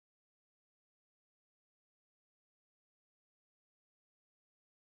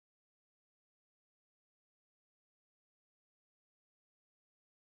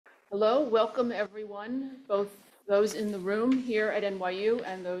Hello, welcome everyone, both those in the room here at NYU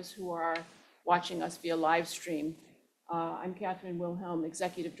and those who are watching us via live stream. I'm Catherine Wilhelm,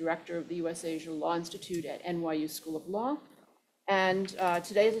 Executive Director of the U.S. Asia Law Institute at NYU School of Law. And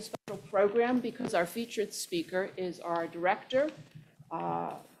today is a special program because our featured speaker is our director,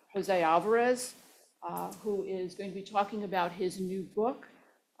 José Alvarez, who is going to be talking about his new book,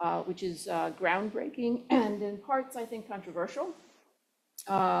 which is groundbreaking and in parts, I think, controversial.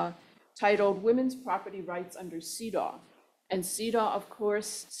 Titled Women's Property Rights under CEDAW. And CEDAW, of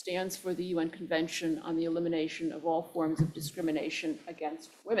course, stands for the UN Convention on the Elimination of All Forms of Discrimination Against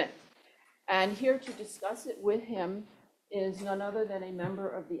Women. And here to discuss it with him is none other than a member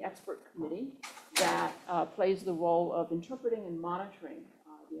of the expert committee that plays the role of interpreting and monitoring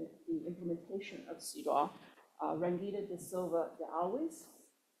the implementation of CEDAW, Rangita de Silva de Alvarez.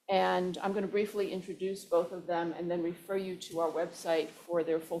 And I'm going to briefly introduce both of them and then refer you to our website for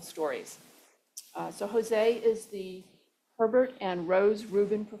their full stories. So Jose is the Herbert and Rose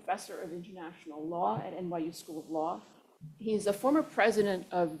Rubin Professor of International Law at NYU School of Law. He's a former president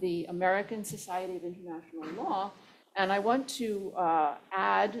of the American Society of International Law. And I want to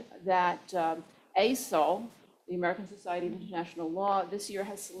add that ASIL, the American Society of International Law, this year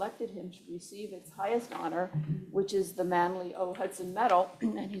has selected him to receive its highest honor, which is the Manly O. Hudson Medal,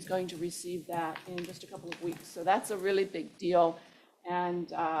 and he's going to receive that in just a couple of weeks. So that's a really big deal, and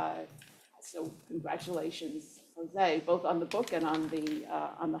so congratulations, Jose, both on the book and on the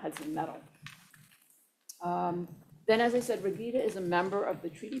Hudson Medal. Then, as I said, Rangita is a member of the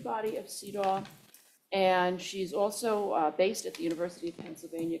treaty body of CEDAW. And she's also based at the University of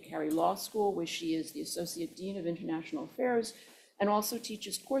Pennsylvania Carey Law School, where she is the Associate Dean of International Affairs and also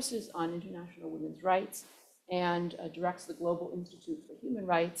teaches courses on international women's rights and directs the Global Institute for Human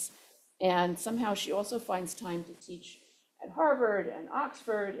Rights. And somehow she also finds time to teach at Harvard and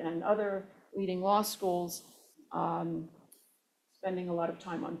Oxford and other leading law schools, spending a lot of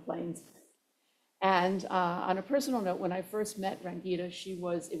time on planes. And on a personal note, when I first met Rangita, it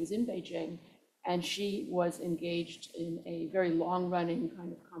was in Beijing. And she was engaged in a very long-running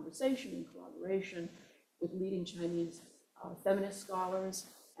kind of conversation and collaboration with leading Chinese feminist scholars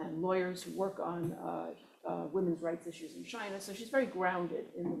and lawyers who work on women's rights issues in China. So she's very grounded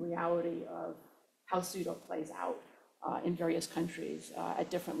in the reality of how CEDAW plays out in various countries at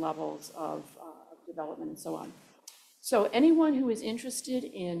different levels of development and so on. So anyone who is interested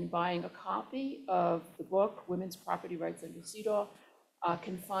in buying a copy of the book, Women's Property Rights Under CEDAW,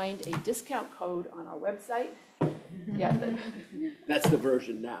 can find a discount code on our website. Yeah, that's the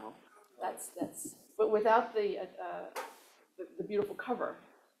version now. But without the beautiful cover,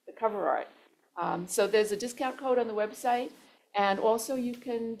 the cover art. So there's a discount code on the website, and also you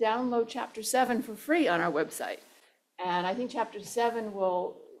can download Chapter 7 for free on our website. And I think Chapter 7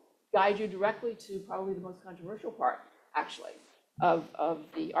 will guide you directly to probably the most controversial part, actually, of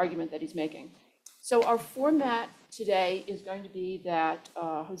the argument that he's making. So our format today is going to be that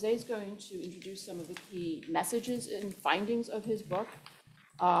Jose is going to introduce some of the key messages and findings of his book.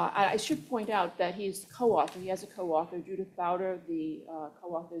 I should point out that he's co-author. He has a co-author, Judith Bowder. The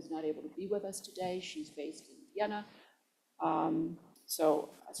co-author is not able to be with us today. She's based in Vienna. So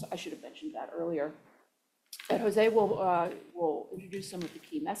I should have mentioned that earlier. But Jose will introduce some of the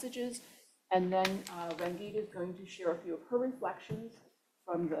key messages, and then Rangita is going to share a few of her reflections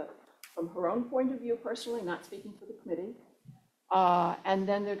from her own point of view personally, not speaking for the committee. And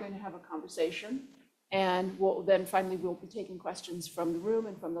then they're going to have a conversation. And finally, we'll be taking questions from the room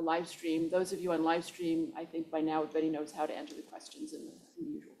and from the live stream. Those of you on live stream, I think by now everybody knows how to enter the questions in the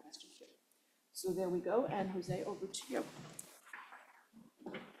usual question queue. So there we go. And Jose, over to you.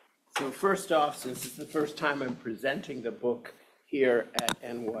 So first off, since it's the first time I'm presenting the book here at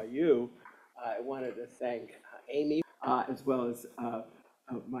NYU, I wanted to thank Amy, as well as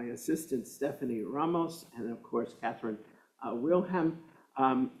my assistant, Stephanie Ramos, and of course, Catherine Wilhelm.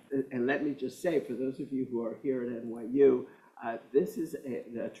 And let me just say, for those of you who are here at NYU, this is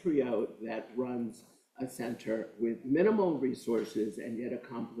a trio that runs a center with minimal resources and yet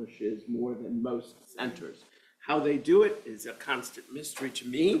accomplishes more than most centers. How they do it is a constant mystery to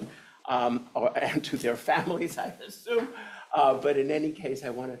me and to their families, I assume. But in any case, I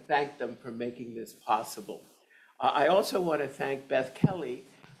want to thank them for making this possible. I also want to thank Beth Kelly,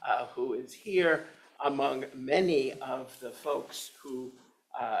 who is here among many of the folks who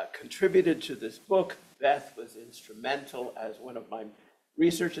contributed to this book. Beth was instrumental as one of my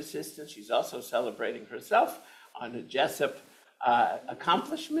research assistants. She's also celebrating herself on a Jessup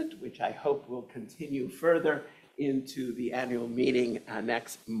accomplishment, which I hope will continue further into the annual meeting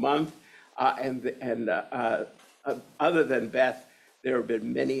next month. Other than Beth, there have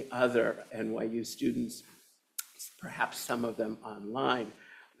been many other NYU students, perhaps some of them online,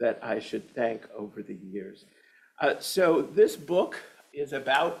 that I should thank over the years. So this book is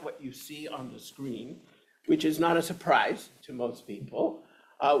about what you see on the screen, which is not a surprise to most people,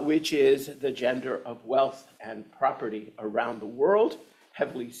 which is the gender of wealth and property around the world,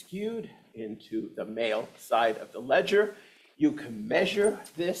 heavily skewed into the male side of the ledger. You can measure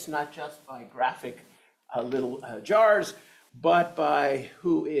this not just by graphic little jars, but by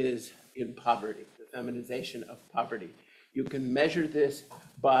who is in poverty, the feminization of poverty. You can measure this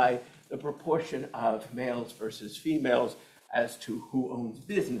by the proportion of males versus females as to who owns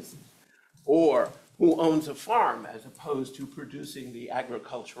businesses, or who owns a farm as opposed to producing the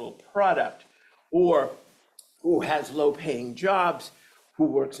agricultural product, or who has low-paying jobs, who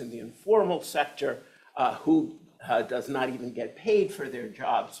works in the informal sector, who does not even get paid for their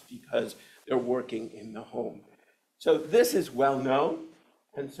jobs because they're working in the home. So this is well known,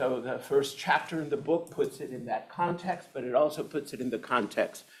 and so the first chapter in the book puts it in that context, but it also puts it in the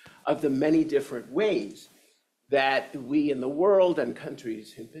context of the many different ways that we in the world, and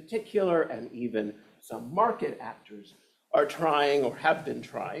countries in particular, and even some market actors are trying, or have been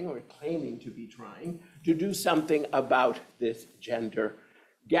trying, or claiming to be trying, to do something about this gender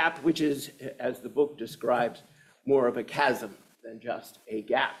gap, which is, as the book describes, more of a chasm than just a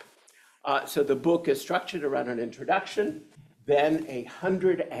gap. So the book is structured around an introduction, then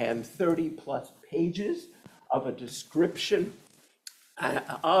 130 plus pages of a description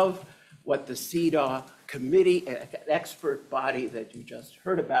of what the CEDAW committee, an expert body that you just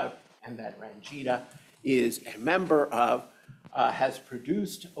heard about, and that Ranjita is a member of, has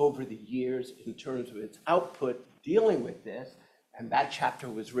produced over the years in terms of its output dealing with this. And that chapter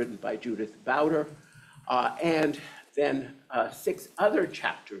was written by Judith Bowder, and then 6 other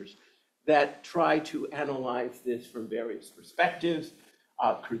chapters that try to analyze this from various perspectives,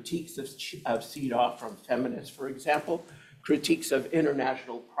 critiques of CEDAW from feminists, for example, critiques of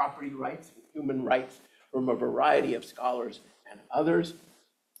international property rights and human rights from a variety of scholars and others,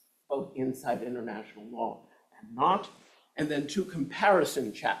 both inside international law and not, and then 2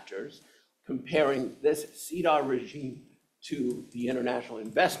 comparison chapters comparing this CEDAW regime to the international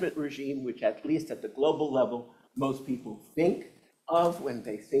investment regime, which at least at the global level, most people think of when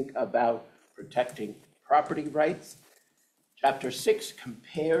they think about protecting property rights. Chapter 6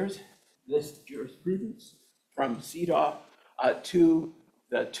 compares this jurisprudence from CEDAW to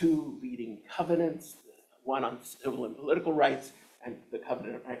the 2 leading covenants, one on civil and political rights, and the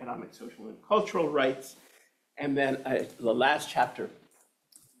Covenant of Economic, Social, and Cultural Rights. And then the last chapter,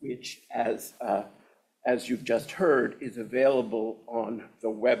 which, as you've just heard, is available on the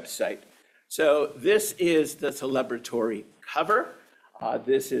website. So this is the celebratory cover.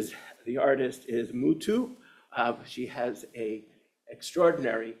 The artist is Mutu. She has an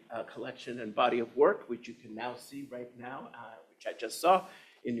extraordinary collection and body of work, which you can now see right now, which I just saw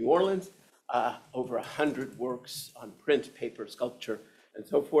in New Orleans. Over 100 works on print, paper, sculpture, and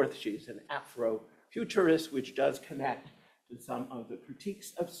so forth. She's an Afro-futurist, which does connect to some of the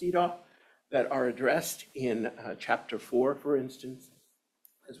critiques of CEDAW that are addressed in chapter 4, for instance,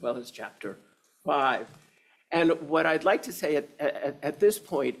 as well as chapter 5. And what I'd like to say at this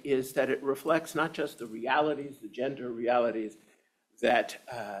point is that it reflects not just the realities, the gender realities that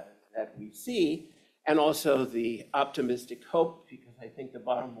we see, and also the optimistic hope, because I think the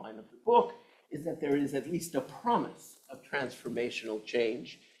bottom line of the book is that there is at least a promise of transformational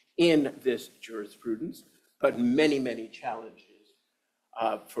change in this jurisprudence, but many, many challenges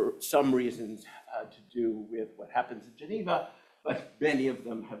for some reasons to do with what happens in Geneva, but many of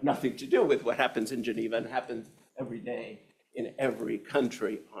them have nothing to do with what happens in Geneva and happens every day in every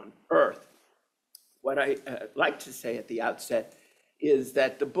country on earth. What I like to say at the outset is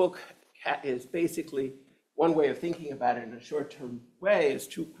that the book is basically, one way of thinking about it in a short-term way is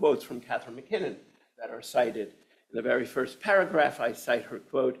 2 quotes from Catherine McKinnon that are cited. In the very first paragraph, I cite her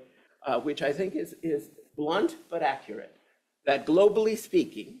quote, which I think is blunt but accurate, that globally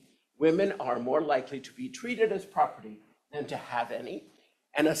speaking, women are more likely to be treated as property than to have any.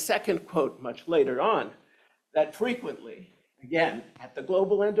 And a second quote much later on, that frequently, again, at the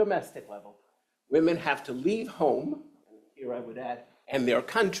global and domestic level, women have to leave home, and here I would add, and their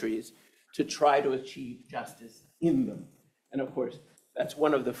countries, to try to achieve justice in them. And of course, that's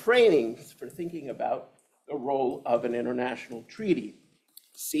one of the framings for thinking about the role of an international treaty.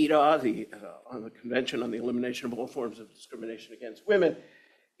 CEDAW, on the Convention on the Elimination of All Forms of Discrimination Against Women,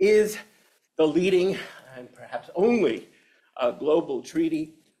 is the leading and perhaps only global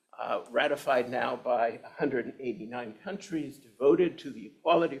treaty ratified now by 189 countries devoted to the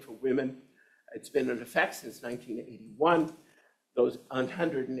equality for women. It's been in effect since 1981. Those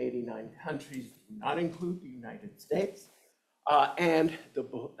 189 countries do not include the United States, and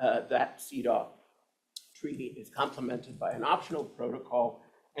that CEDAW treaty is complemented by an optional protocol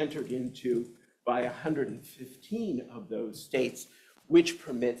entered into by 115 of those states, which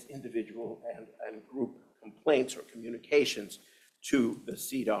permits individual and group complaints or communications to the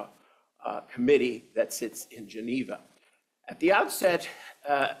CEDAW committee that sits in Geneva. At the outset,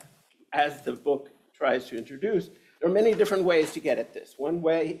 as the book tries to introduce, there are many different ways to get at this. One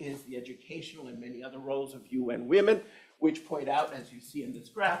way is the educational and many other roles of UN Women, which point out, as you see in this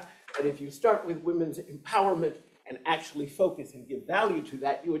graph, that if you start with women's empowerment and actually focus and give value to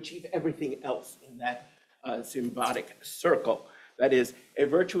that, you achieve everything else in that symbiotic circle. That is a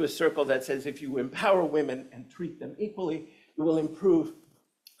virtuous circle that says if you empower women and treat them equally, you will improve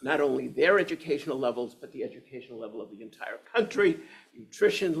not only their educational levels, but the educational level of the entire country,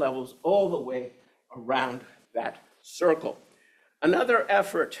 nutrition levels, all the way around that circle. Another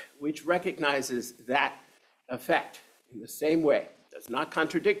effort which recognizes that effect in the same way, does not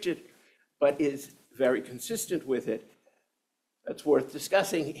contradict it, but is very consistent with it, that's worth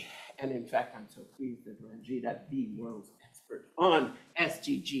discussing. And in fact, I'm so pleased that Ranjita, the world's expert on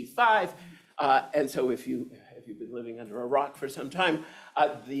SDG 5, and so if you've been living under a rock for some time,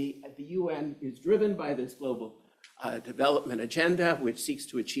 the UN is driven by this global development agenda, which seeks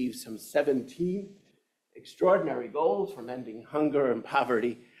to achieve some 17 extraordinary goals, from ending hunger and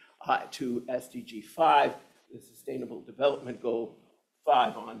poverty to SDG 5, the Sustainable Development Goal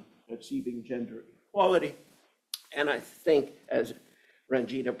 5 on achieving gender equality. And I think, as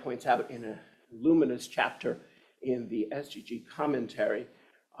Ranjita points out in a luminous chapter in the SDG commentary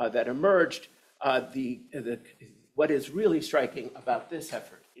that emerged, what is really striking about this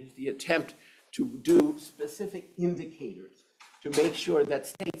effort is the attempt to do specific indicators to make sure that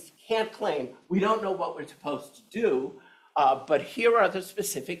states can't claim, we don't know what we're supposed to do, but here are the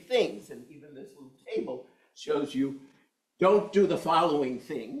specific things. And even this little table shows you, don't do the following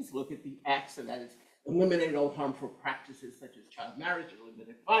things. Look at the X, and that is eliminate all harmful practices such as child marriage,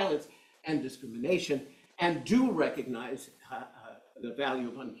 eliminate violence and discrimination, and do recognize the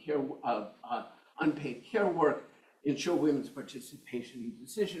value of unpaid care work, ensure women's participation in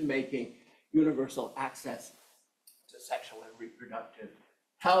decision-making, universal access to sexual and reproductive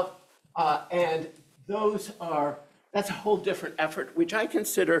health. And that's a whole different effort, which I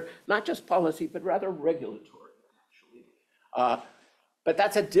consider not just policy, but rather regulatory, actually. But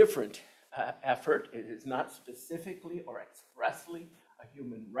that's a different effort. It is not specifically or expressly a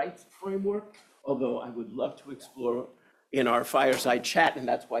human rights framework, although I would love to explore in our fireside chat, and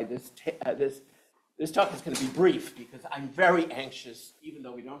that's why this talk is going to be brief, because I'm very anxious, even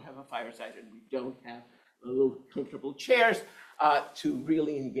though we don't have a fireside and we don't have little comfortable chairs, to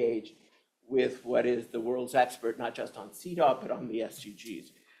really engage with what is the world's expert, not just on CEDAW, but on the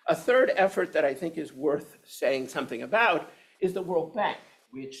SDGs. A third effort that I think is worth saying something about is the World Bank,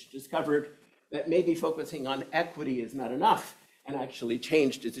 which discovered that maybe focusing on equity is not enough, and actually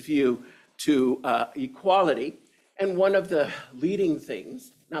changed its view to equality. And one of the leading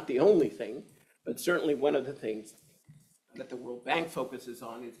things, not the only thing, but certainly one of the things that the World Bank focuses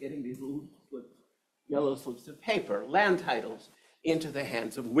on is getting these little yellow slips of paper, land titles, into the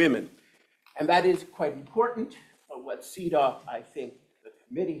hands of women. And that is quite important. But what CEDAW, I think the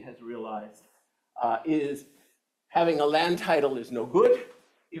committee has realized, is having a land title is no good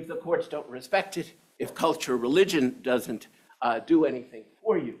if the courts don't respect it, if culture, religion doesn't do anything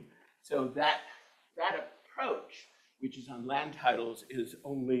for you. So that approach, which is on land titles, is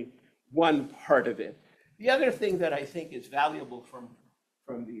only one part of it. The other thing that I think is valuable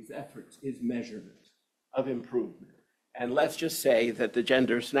from these efforts is measurement of improvement. And let's just say that the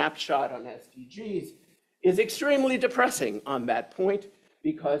gender snapshot on SDGs is extremely depressing on that point,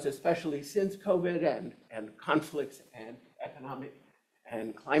 because especially since COVID and conflicts and economic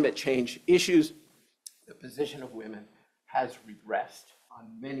and climate change issues, the position of women has regressed on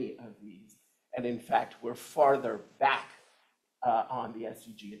many of these. And in fact, we're farther back on the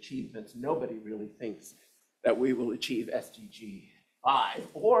SDG achievements. Nobody really thinks that we will achieve SDG 5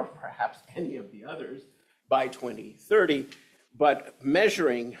 or perhaps any of the others by 2030, but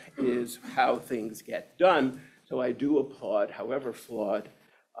measuring is how things get done. So I do applaud, however flawed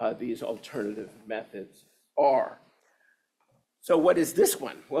these alternative methods are. So what is this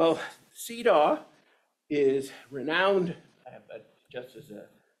one? Well, CEDAW is renowned, but just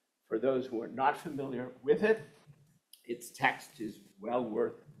for those who are not familiar with it, its text is well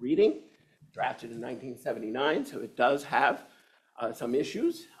worth reading. Drafted in 1979, so it does have some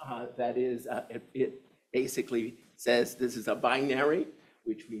issues. That is, it basically says this is a binary,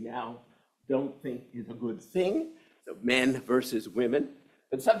 which we now don't think is a good thing. so men versus women.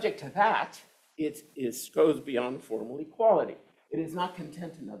 But subject to that, it goes beyond formal equality. It is not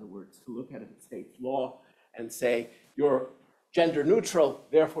content, in other words, to look at a state's law and say, you're gender neutral,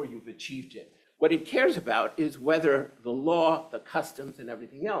 therefore you've achieved it. What it cares about is whether the law, the customs, and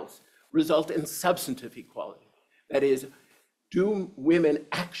everything else result in substantive equality. That is, do women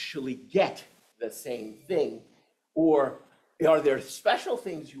actually get the same thing, or are there special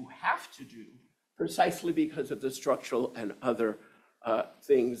things you have to do precisely because of the structural and other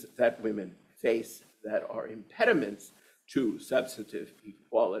things that women face that are impediments to substantive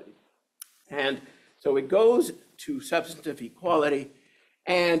equality? And so it goes to substantive equality,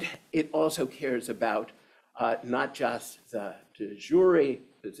 and it also cares about not just the de jure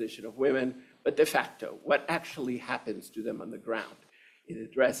position of women, but de facto, what actually happens to them on the ground. It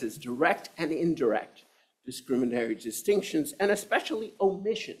addresses direct and indirect discriminatory distinctions, and especially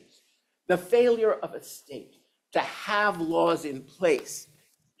omissions. The failure of a state to have laws in place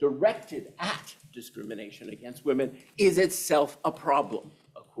directed at discrimination against women is itself a problem,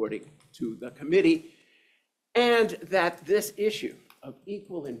 according to the committee, and that this issue of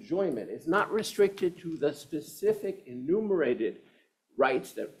equal enjoyment is not restricted to the specific enumerated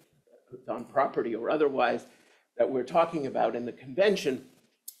rights that on property or otherwise that we're talking about in the convention,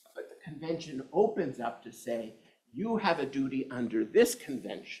 but the convention opens up to say, you have a duty under this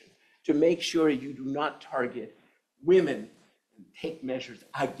convention to make sure you do not target women and take measures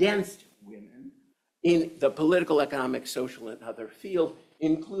against women in the political, economic, social, and other field,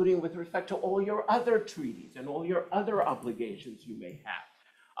 including with respect to all your other treaties and all your other obligations you may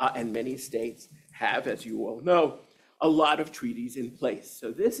have. And many states have, as you all know, a lot of treaties in place.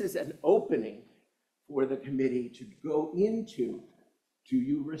 So this is an opening for the committee to go into, do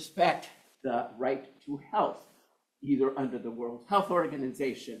you respect the right to health, either under the World Health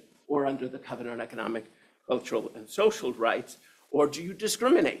Organization or under the Covenant on Economic, Cultural, and Social Rights, or do you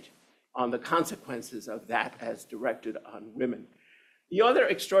discriminate on the consequences of that as directed on women? The other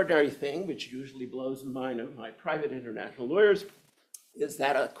extraordinary thing, which usually blows the mind of my private international lawyers, is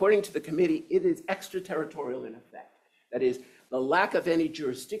that according to the committee, it is extraterritorial in effect. That is, the lack of any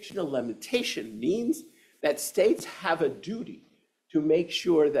jurisdictional limitation means that states have a duty to make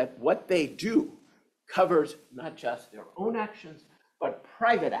sure that what they do covers not just their own actions, but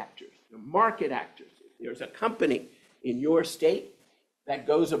private actors, the market actors. If there's a company in your state that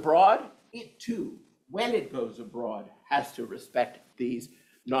goes abroad, it too, when it goes abroad, has to respect these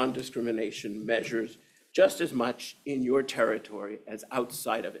non-discrimination measures just as much in your territory as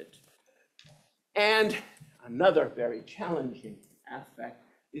outside of it. And another very challenging aspect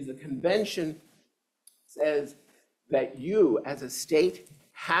is the convention says that you as a state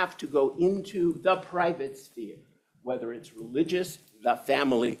have to go into the private sphere, whether it's religious, the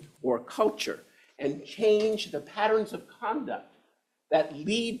family, or culture, and change the patterns of conduct that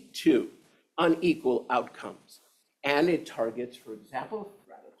lead to unequal outcomes. And it targets, for example,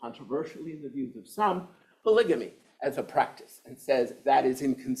 rather controversially in the views of some, polygamy as a practice, and says that is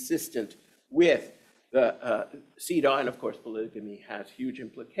inconsistent with the CEDAW, and of course polygamy has huge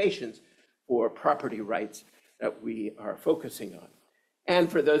implications for property rights that we are focusing on.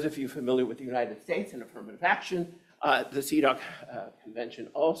 And for those of you familiar with the United States and affirmative action, the CEDAW Convention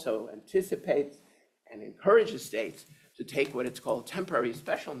also anticipates and encourages states to take what it's called temporary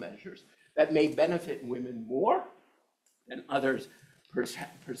special measures that may benefit women more than others,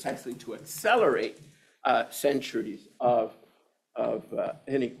 precisely to accelerate centuries of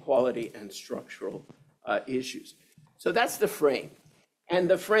inequality and structural issues. So that's the frame. And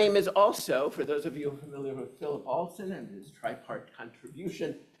the frame is also, for those of you who are familiar with Philip Alston and his tripart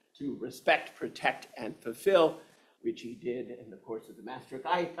contribution to respect, protect, and fulfill, which he did in the course of the Maastricht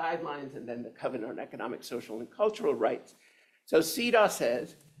Guidelines and then the Covenant on Economic, Social, and Cultural Rights. So CEDAW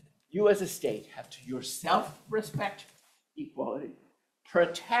says, you as a state have to yourself respect equality,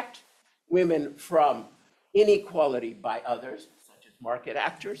 protect women from inequality by others, such as market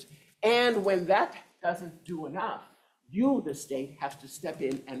actors, and when that doesn't do enough, you, the state, have to step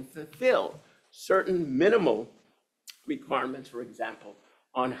in and fulfill certain minimal requirements, for example,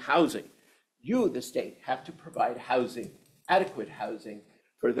 on housing. You, the state, have to provide housing, adequate housing,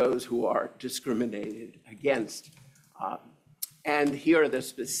 for those who are discriminated against. And here are the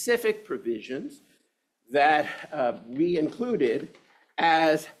specific provisions that we included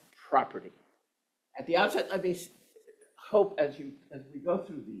as property. At the outset, let me hope as we go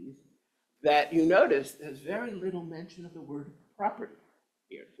through these, that you notice there's very little mention of the word property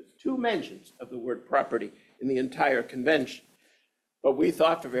here. There's 2 mentions of the word property in the entire convention. But we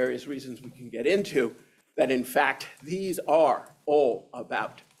thought, for various reasons we can get into, that in fact, these are all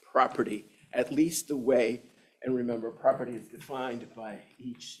about property, at least the way And remember, property is defined by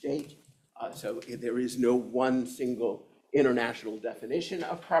each state. So there is no one single international definition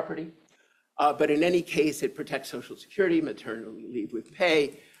of property. But in any case, it protects Social Security, maternity leave with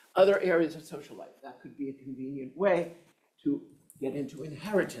pay, other areas of social life. That could be a convenient way to get into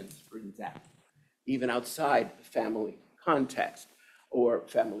inheritance, for example, even outside the family context or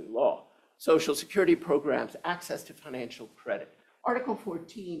family law. Social Security programs, access to financial credit. Article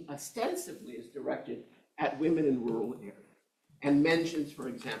 14 ostensibly is directed at women in rural areas and mentions, for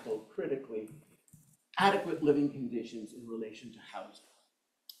example, critically, adequate living conditions in relation to housing.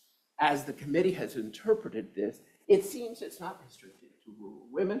 As the committee has interpreted this, it seems it's not restricted to rural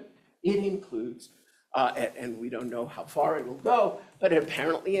women. It includes, and we don't know how far it will go, but it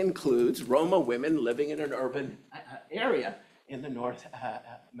apparently includes Roma women living in an urban area in the North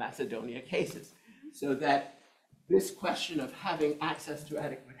Macedonia cases. So that this question of having access to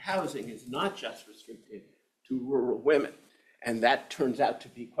adequate housing is not just restricted to rural women. And that turns out to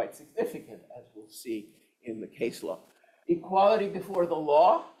be quite significant, as we'll see in the case law. Equality before the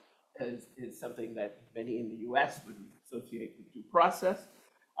law is something that many in the US would associate with due process.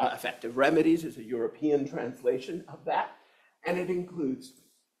 Effective remedies is a European translation of that. And it includes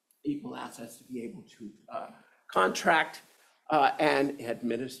equal access to be able to contract and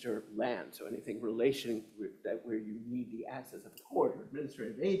administer land. So anything relation with that where you need the access of a court or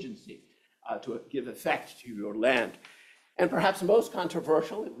administrative agency to give effect to your land. And perhaps most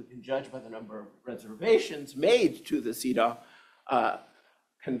controversial, we can judge by the number of reservations made to the CEDAW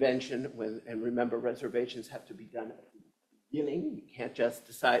convention, and remember, reservations have to be done at the beginning. You can't just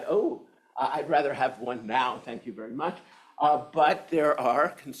decide, oh, I'd rather have one now, thank you very much. But there are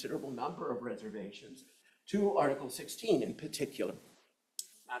a considerable number of reservations to Article 16 in particular.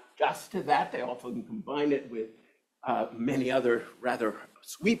 Not just to that, they often combine it with many other rather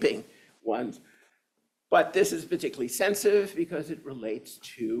sweeping ones. But this is particularly sensitive because it relates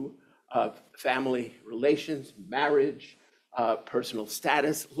to family relations, marriage, personal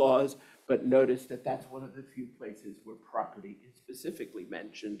status laws. But notice that that's one of the few places where property is specifically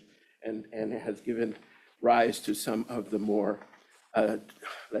mentioned and has given rise to some of the more,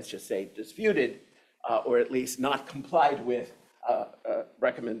 let's just say, disputed or at least not complied with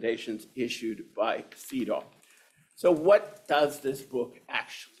recommendations issued by CEDAW. So what does this book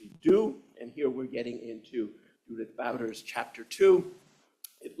actually do? And here we're getting into Judith Bowder's chapter 2.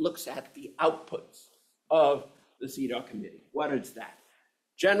 It looks at the outputs of the CEDAW committee. What is that?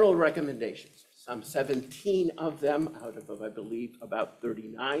 General recommendations, some 17 of them out of, I believe, about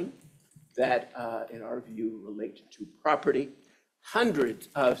 39 that, in our view, relate to property. Hundreds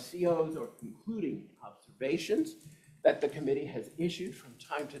of COs or concluding observations that the committee has issued from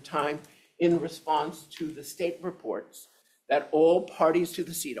time to time in response to the state reports that all parties to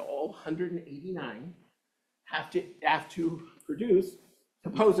the CEDAW, all 189, have to produce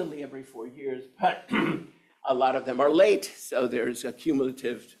supposedly every 4 years, but a lot of them are late, so there's a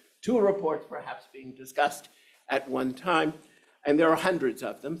cumulative 2 reports perhaps being discussed at one time, and there are hundreds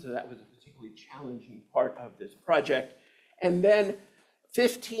of them, so that was a particularly challenging part of this project. And then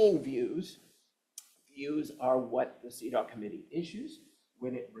 15 views. Views are what the CEDAW committee issues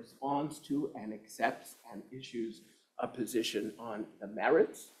when it responds to and accepts and issues a position on the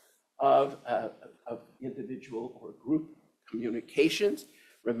merits of individual or group communications.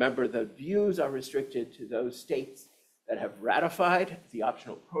 Remember, the views are restricted to those states that have ratified the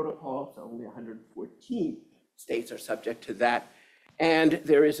optional protocol, so only 114 states are subject to that. And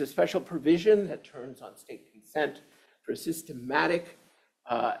there is a special provision that turns on state consent for systematic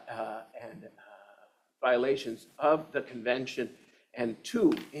violations of the convention, and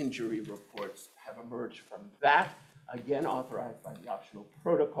 2 injury reports have emerged from that, again authorized by the optional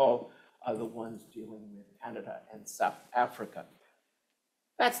protocol, the ones dealing with Canada and South Africa.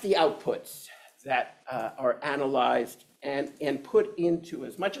 That's the outputs that are analyzed and put into,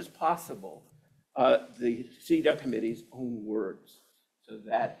 as much as possible, the CEDAW committee's own words. So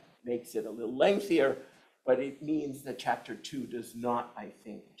that makes it a little lengthier, but it means that chapter 2 does not, I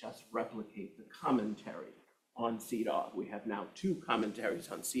think, just replicate the commentary on CEDAW. We have now 2 commentaries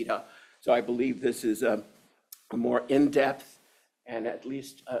on CEDAW. So I believe this is a more in-depth and, at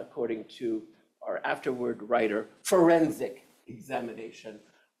least according to our afterward writer, forensic examination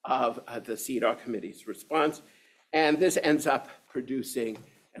of the CEDAW committee's response. And this ends up producing,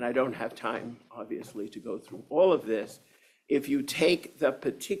 and I don't have time, obviously, to go through all of this. If you take the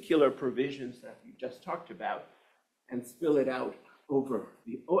particular provisions that we just talked about and spill it out over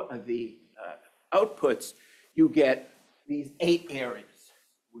the outputs, you get these 8 areas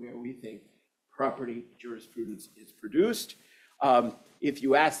where we think property jurisprudence is produced. If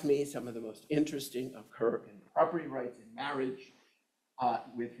you ask me, some of the most interesting occur in property rights in marriage,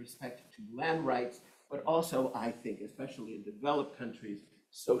 with respect to land rights, but also, I think, especially in developed countries,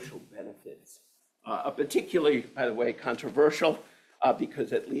 social benefits. Particularly, by the way, controversial,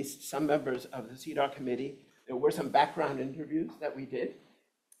 because at least some members of the CEDAW committee, there were some background interviews that we did,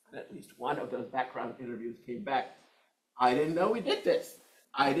 and at least one of those background interviews came back. I didn't know we did this.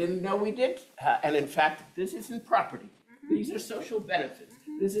 I didn't know we did. And in fact, this isn't property. These are social benefits.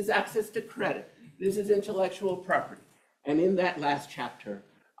 This is access to credit. This is intellectual property. And in that last chapter,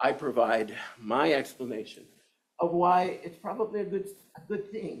 I provide my explanation of why it's probably a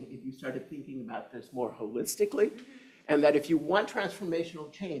good thing if you started thinking about this more holistically, and that if you want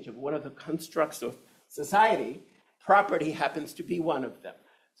transformational change of one of the constructs of society, property happens to be one of them.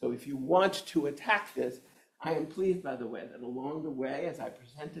 So if you want to attack this, I am pleased, by the way, that along the way, as I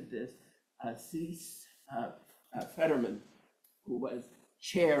presented this, Cease Fetterman, who was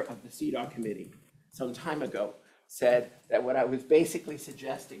chair of the CEDAW committee some time ago, said that what I was basically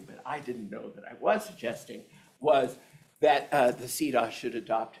suggesting, but I didn't know that I was suggesting, was that the CEDAW should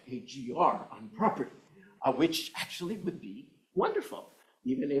adopt a GR on property, which actually would be wonderful,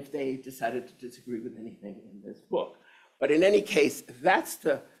 even if they decided to disagree with anything in this book. But in any case, that's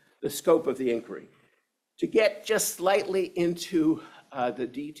the scope of the inquiry. To get just slightly into the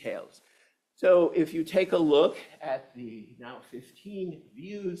details. So if you take a look at the now 15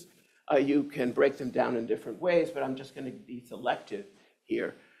 views, you can break them down in different ways, but I'm just going to be selective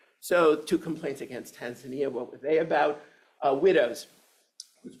here. So 2 complaints against Tanzania, what were they about? Widows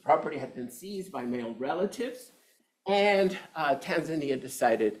whose property had been seized by male relatives, and Tanzania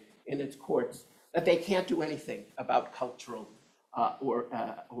decided in its courts that they can't do anything about cultural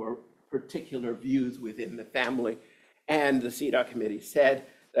or particular views within the family. And the CEDAW committee said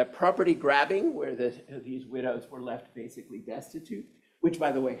that property grabbing, where these widows were left basically destitute, which,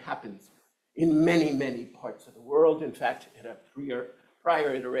 by the way, happens in many, many parts of the world. In fact, in a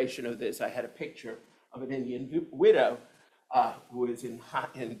prior iteration of this, I had a picture of an Indian widow who was in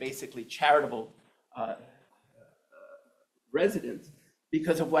basically charitable residence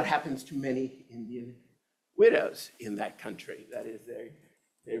because of what happens to many Indian widows in that country. That is,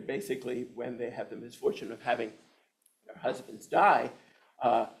 they're basically, when they have the misfortune of having their husbands die,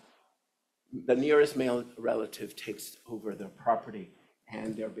 the nearest male relative takes over their property,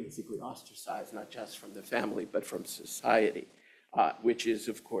 and they're basically ostracized, not just from the family, but from society, which is,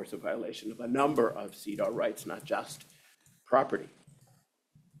 of course, a violation of a number of CEDAW rights, not just property.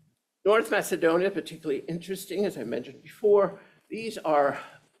 North Macedonia, particularly interesting, as I mentioned before, these are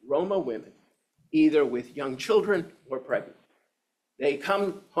Roma women, either with young children or pregnant. They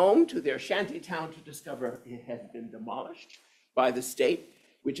come home to their shanty town to discover it has been demolished by the state,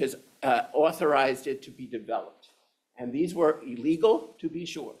 which has authorized it to be developed. And these were illegal, to be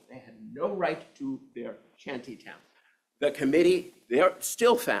sure. They had no right to their shanty town. The committee there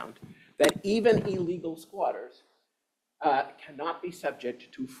still found that even illegal squatters cannot be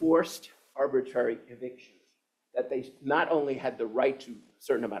subject to forced arbitrary evictions, that they not only had the right to a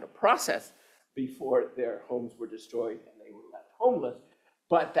certain amount of process before their homes were destroyed and they were left homeless,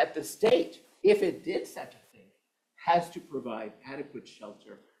 but that the state, if it did such a thing, has to provide adequate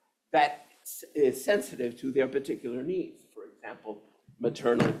shelter that is sensitive to their particular needs. For example,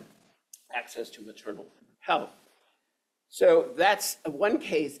 access to maternal health. So that's one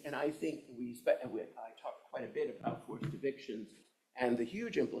case, and I think I talked quite a bit about forced evictions and the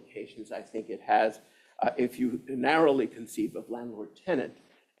huge implications I think it has if you narrowly conceive of landlord-tenant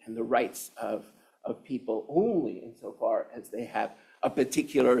and the rights of people only insofar as they have a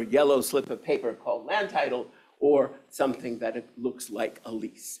particular yellow slip of paper called land title or something that it looks like a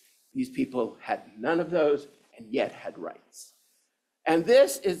lease. These people had none of those and yet had rights. And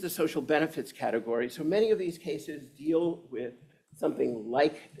this is the social benefits category. So many of these cases deal with something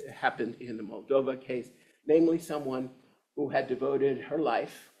like happened in the Moldova case, namely someone who had devoted her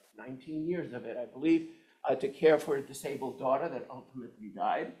life, 19 years of it, I believe, to care for a disabled daughter that ultimately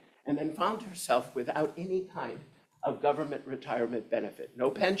died, and then found herself without any kind of government retirement benefit. No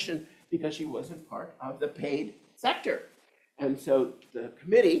pension, because she wasn't part of the paid sector. And so the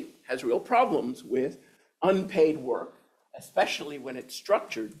committee has real problems with unpaid work, especially when it's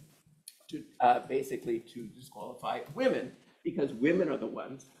structured to basically to disqualify women, because women are the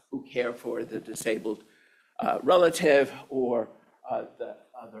ones who care for the disabled relative or the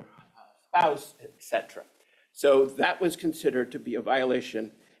other spouse, etc. So that was considered to be a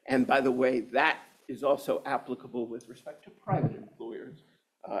violation. And by the way, that is also applicable with respect to private employers,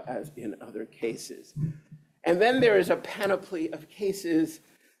 as in other cases. And then there is a panoply of cases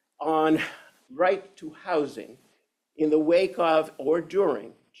on right to housing in the wake of or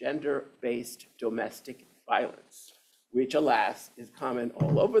during gender-based domestic violence, which, alas, is common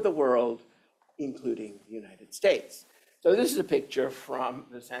all over the world, including the United States. So this is a picture from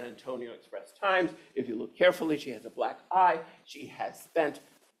the San Antonio Express-Times. If you look carefully, she has a black eye. She has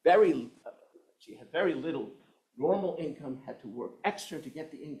very little normal income, had to work extra to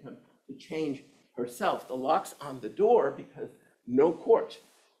get the income to change herself. The locks on the door, because no court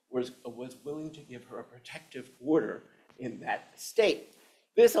was willing to give her a protective order in that state.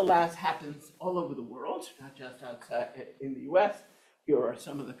 This, alas, happens all over the world, not just outside in the US. Here are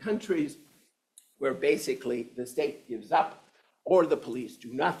some of the countries where basically the state gives up, or the police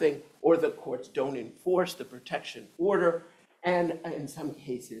do nothing, or the courts don't enforce the protection order, and in some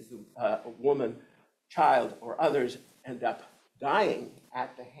cases, a woman, child, or others end up dying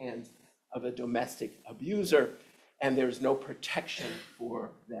at the hands of a domestic abuser, and there's no protection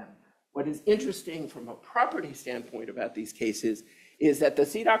for them. What is interesting from a property standpoint about these cases is that the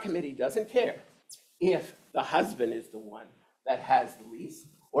CEDAW committee doesn't care if the husband is the one that has the lease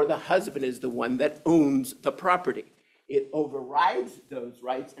or the husband is the one that owns the property. It overrides those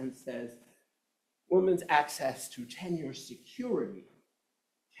rights and says women's access to tenure security,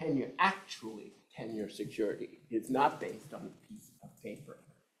 tenure security, is not based on a piece of paper.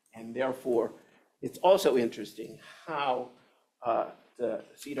 And therefore, it's also interesting how the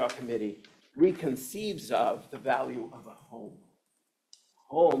CEDAW committee reconceives of the value of a home.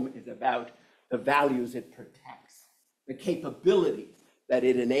 Home is about the values it protects, the capabilities that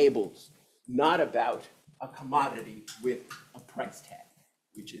it enables, not about a commodity with a price tag,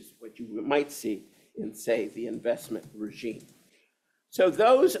 which is what you might see in, say, the investment regime. So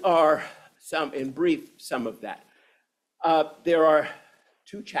those are some, in brief, some of that. There are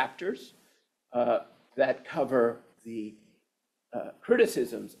 2 chapters that cover the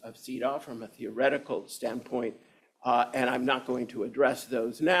criticisms of CEDAW from a theoretical standpoint, and I'm not going to address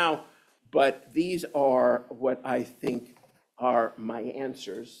those now, but these are what I think are my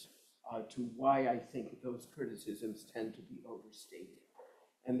answers to why I think those criticisms tend to be overstated.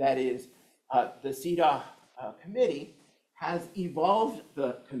 And that is, the CEDAW committee has evolved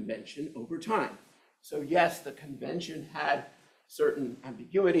the convention over time. So yes, the convention had certain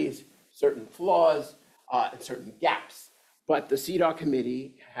ambiguities, certain flaws, and certain gaps, but the CEDAW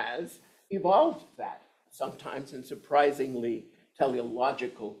committee has evolved that, sometimes in surprisingly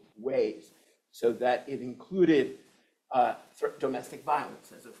teleological ways, so that it included domestic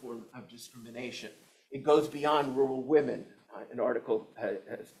violence as a form of discrimination. It goes beyond rural women,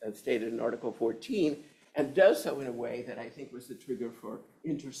 as stated in Article 14, and does so in a way that I think was the trigger for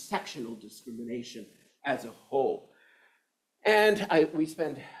intersectional discrimination as a whole. And I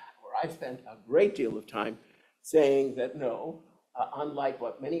spent a great deal of time saying that no, unlike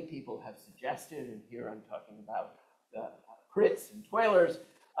what many people have suggested, and here I'm talking about the crits and toilers,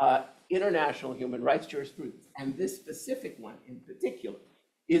 international human rights jurisprudence, and this specific one in particular,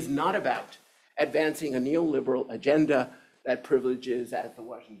 is not about advancing a neoliberal agenda that privileges, as the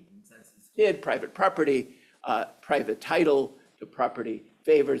Washington Consensus did, private property, private title to property,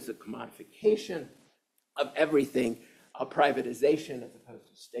 favors the commodification of everything, privatization as opposed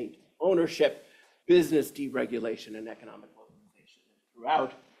to state ownership, business deregulation, and economic globalization. And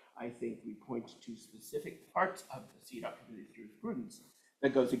throughout, I think we point to specific parts of the CEDAW committee's jurisprudence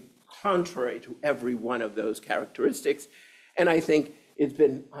that goes contrary to every one of those characteristics. And I think it's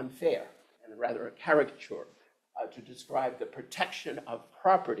been unfair and rather a caricature to describe the protection of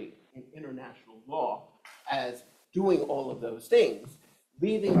property in international law as doing all of those things,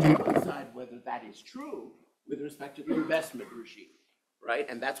 leaving to one side whether that is true with respect to the investment regime, right?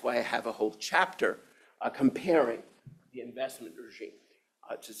 And that's why I have a whole chapter comparing the investment regime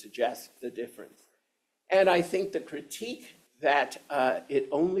to suggest the difference. And I think the critique that it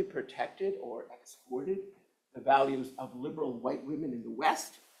only protected or exported the values of liberal white women in the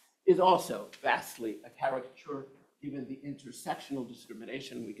West is also vastly a caricature, given the intersectional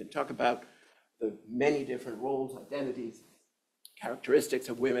discrimination. We can talk about the many different roles, identities, characteristics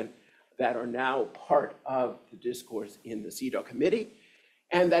of women that are now part of the discourse in the CEDAW committee,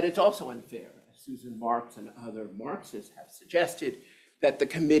 and that it's also unfair, as Susan Marks and other Marxists have suggested, that the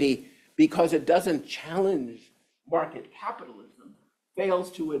committee, because it doesn't challenge market capitalism,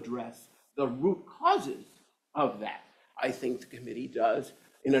 fails to address the root causes of that. I think the committee does,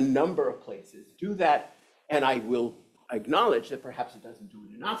 in a number of places, do that, and I will acknowledge that perhaps it doesn't do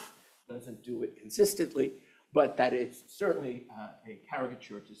it enough, doesn't do it consistently, but that it's certainly a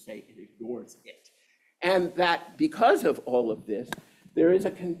caricature to say it ignores it. And that because of all of this, there is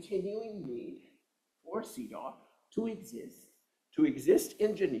a continuing need for CEDAW to exist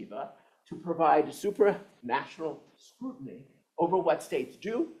in Geneva, to provide supranational scrutiny over what states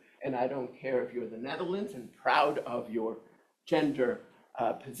do and I don't care if you're the Netherlands and proud of your gender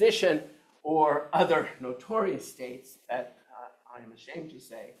position, or other notorious states that I am ashamed to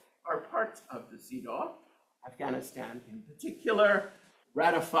say are parts of the CEDAW. Afghanistan in particular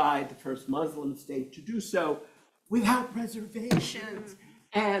ratified, the first Muslim state to do so without reservations,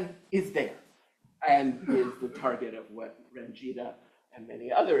 and is there, and is the target of what Ranjita and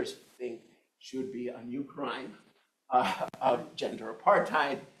many others think should be a new crime of gender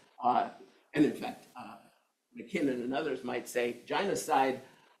apartheid, and in fact, McKinnon and others might say genocide,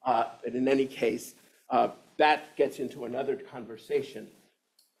 but in any case, that gets into another conversation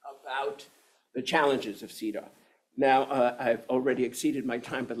about the challenges of CEDAW. Now, I've already exceeded my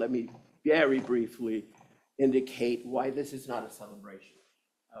time, but let me very briefly indicate why this is not a celebration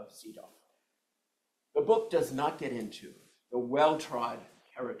of CEDAW. The book does not get into the well-trod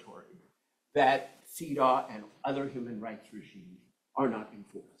territory that CEDAW and other human rights regimes are not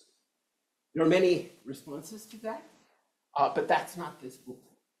enforced. There are many responses to that, but that's not this book.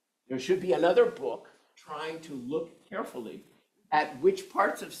 There should be another book trying to look carefully at which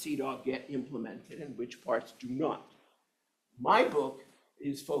parts of CEDAW get implemented and which parts do not. My book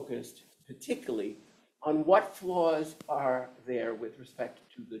is focused particularly on what flaws are there with respect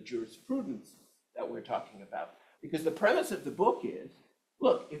to the jurisprudence that we're talking about. Because the premise of the book is,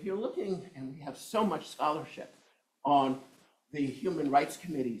 look, if you're looking, and we have so much scholarship on the Human Rights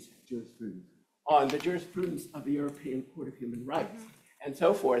Committee's jurisprudence, on the jurisprudence of the European Court of Human Rights, and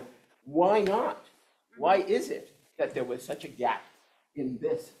so forth, why not? Why is it that there was such a gap in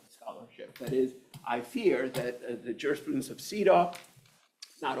this scholarship? That is, I fear that the jurisprudence of CEDAW,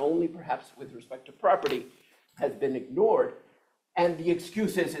 not only perhaps with respect to property, has been ignored, and the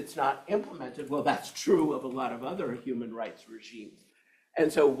excuse is it's not implemented. Well, that's true of a lot of other human rights regimes.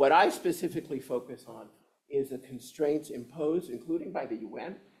 And so what I specifically focus on is the constraints imposed, including by the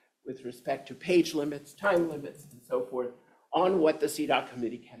UN, with respect to page limits, time limits, and so forth, on what the CEDAW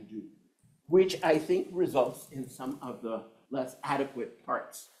committee can do, which I think results in some of the less adequate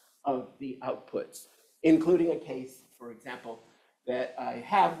parts of the outputs, including a case, for example, that I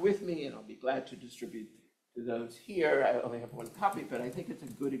have with me, and I'll be glad to distribute to those here. I only have one copy, but I think it's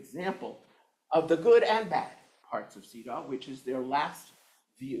a good example of the good and bad parts of CEDAW, which is their last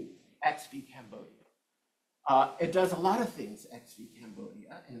view, ex v. Cambodia. It does a lot of things ex v.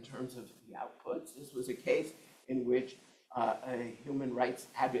 Cambodia in terms of the outputs. This was a case in which a human rights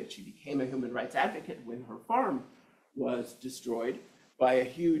advocate, she became a human rights advocate when her farm was destroyed by a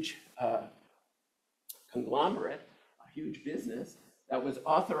huge conglomerate, a huge business that was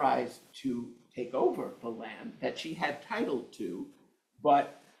authorized to take over the land that she had title to,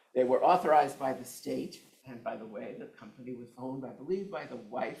 but they were authorized by the state. And by the way, the company was owned, I believe, by the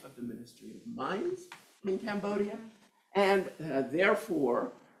wife of the Ministry of Mines in Cambodia. And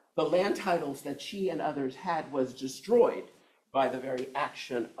therefore, the land titles that she and others had was destroyed by the very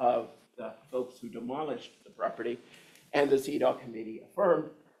action of the folks who demolished the property. And the CEDAW committee affirmed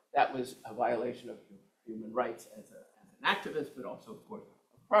that was a violation of human rights as an activist, but also, of course,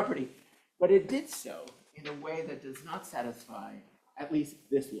 of property. But it did so in a way that does not satisfy at least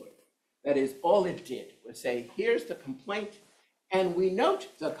this lawyer. That is, all it did was say, here's the complaint, and we note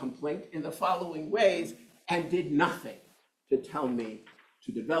the complaint in the following ways, and did nothing to tell me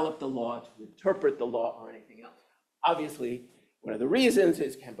to develop the law, to interpret the law, or anything else. Obviously, one of the reasons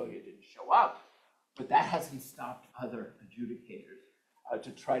is Cambodia didn't show up, but that hasn't stopped other adjudicators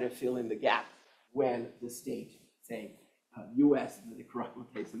to try to fill in the gap when the state, say, U.S. in the Nicaragua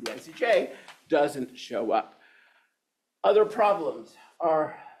case in the ICJ, doesn't show up. Other problems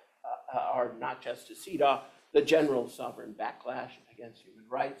are not just to CEDAW, the general sovereign backlash against human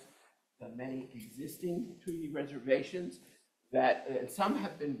rights, the many existing treaty reservations that, and some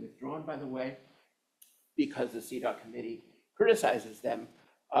have been withdrawn, by the way, because the CEDAW committee criticizes them,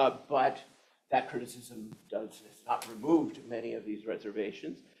 but that criticism has not removed many of these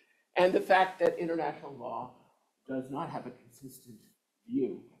reservations. And the fact that international law does not have a consistent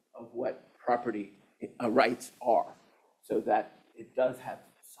view of what property rights are, so that it does have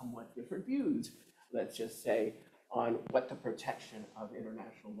somewhat different views, let's just say, on what the protection of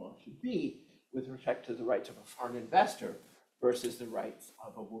international law should be with respect to the rights of a foreign investor versus the rights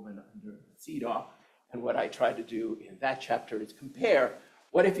of a woman under CEDAW. And what I try to do in that chapter is compare,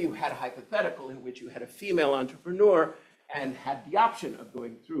 what if you had a hypothetical in which you had a female entrepreneur and had the option of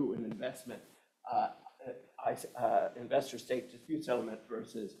going through an investment, investor-state dispute settlement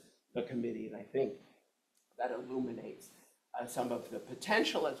versus the committee? And I think that illuminates some of the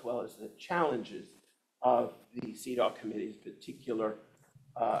potential as well as the challenges of the CEDAW committee's particular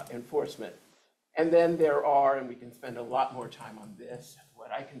enforcement And then there are, and we can spend a lot more time on this,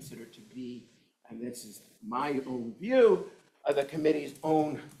 what I consider to be, and this is my own view, the committee's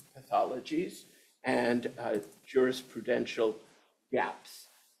own pathologies and jurisprudential gaps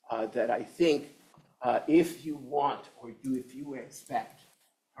that I think if you want or if you expect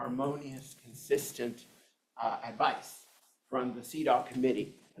harmonious, consistent advice from the CEDAW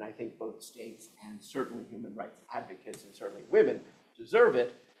committee, and I think both states and certainly human rights advocates and certainly women deserve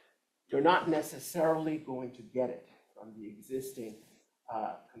it, you're not necessarily going to get it from the existing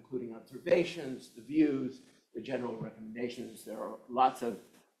concluding observations, the views, the general recommendations. There are lots of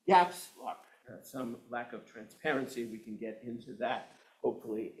gaps, some lack of transparency. We can get into that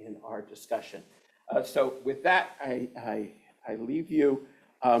hopefully in our discussion. So with that, I leave you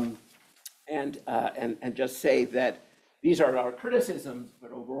and just say that these are our criticisms,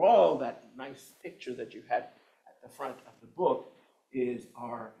 but overall, that nice picture that you had at the front of the book is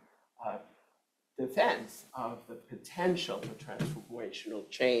our defense of the potential for transformational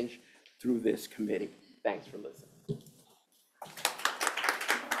change through this committee. Thanks for listening.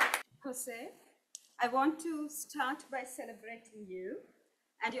 Jose, I want to start by celebrating you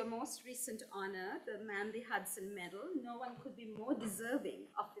and your most recent honor, the Manley Hudson Medal. No one could be more deserving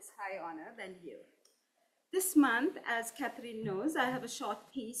of this high honor than you. This month, as Catherine knows, I have a short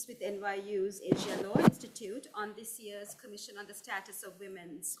piece with NYU's Asia Law Institute on this year's Commission on the Status of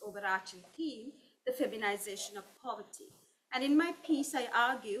Women's overarching theme, the feminization of poverty. And in my piece, I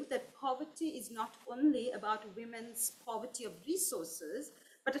argue that poverty is not only about women's poverty of resources,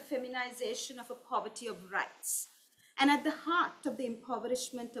 but a feminization of a poverty of rights. And at the heart of the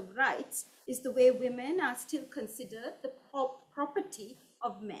impoverishment of rights is the way women are still considered the property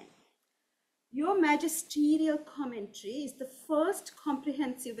of men. Your magisterial commentary is the first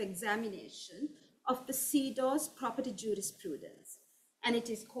comprehensive examination of the CEDAW's property jurisprudence, and it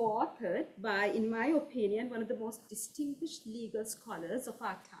is co-authored by, in my opinion, one of the most distinguished legal scholars of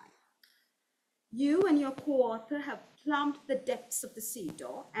our time. You and your co-author have plumbed the depths of the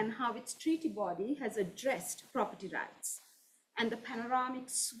CEDAW and how its treaty body has addressed property rights. And the panoramic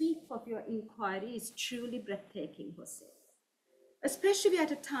sweep of your inquiry is truly breathtaking, Jose, especially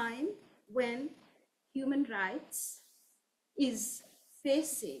at a time when human rights is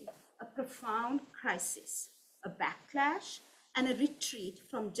facing a profound crisis, a backlash, and a retreat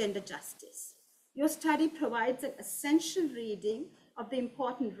from gender justice. Your study provides an essential reading of the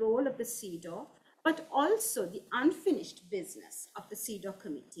important role of the CEDAW, but also the unfinished business of the CEDAW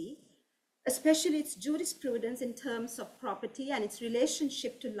committee, especially its jurisprudence in terms of property and its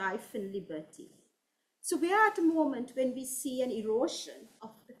relationship to life and liberty. So we are at a moment when we see an erosion of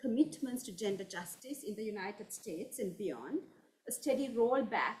the commitments to gender justice in the United States and beyond, a steady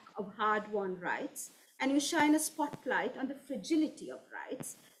rollback of hard-won rights, and you shine a spotlight on the fragility of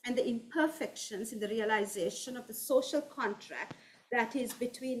rights and the imperfections in the realization of the social contract that is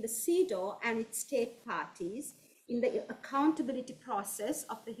between the CEDAW and its state parties in the accountability process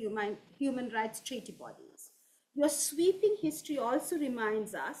of the human rights treaty bodies. Your sweeping history also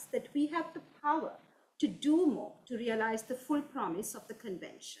reminds us that we have the power to do more to realize the full promise of the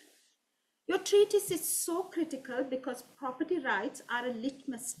convention. Your treatise is so critical because property rights are a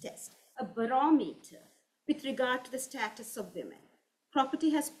litmus test, a barometer with regard to the status of women. Property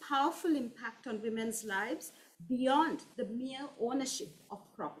has powerful impact on women's lives beyond the mere ownership of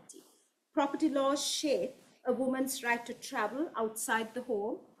property. Property laws shape a woman's right to travel outside the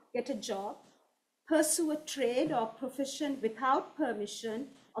home, get a job, pursue a trade or profession without permission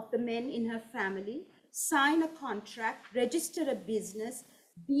of the men in her family, sign a contract, register a business,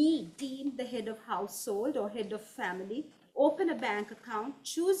 be deemed the head of household or head of family, open a bank account,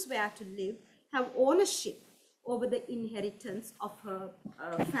 choose where to live, have ownership over the inheritance of her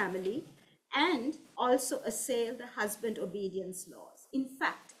family, and also assail the husband obedience laws. In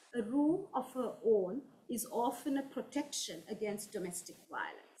fact, a room of her own is often a protection against domestic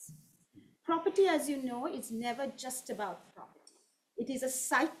violence. Property, as you know, is never just about property. It is a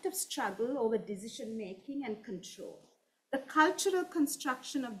site of struggle over decision-making and control. The cultural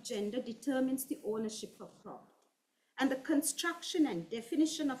construction of gender determines the ownership of property. And the construction and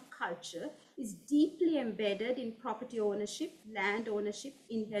definition of culture is deeply embedded in property ownership, land ownership,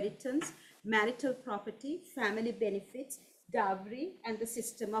 inheritance, marital property, family benefits, dowry, and the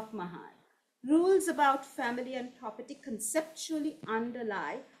system of mahar. Rules about family and property conceptually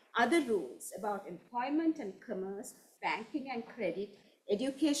underlie other rules about employment and commerce, banking and credit,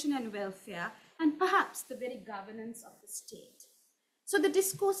 education and welfare, and perhaps the very governance of the state. So the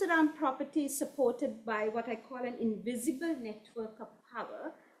discourse around property is supported by what I call an invisible network of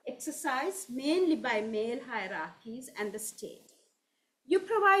power, exercised mainly by male hierarchies and the state. You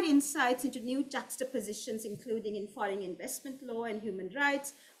provide insights into new juxtapositions, including in foreign investment law and human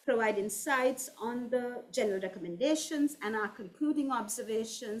rights, provide insights on the general recommendations and our concluding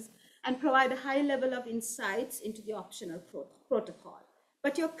observations, and provide a high level of insights into the optional protocol.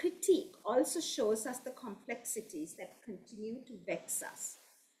 But your critique also shows us the complexities that continue to vex us.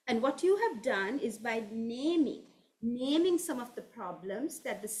 And what you have done is by naming some of the problems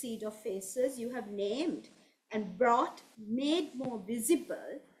that the CEDAW faces, you have named and made more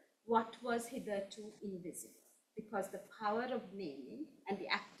visible what was hitherto invisible. Because the power of naming and the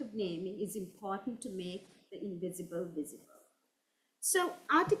act of naming is important to make the invisible visible. So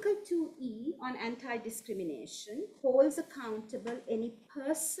Article 2E on anti-discrimination holds accountable any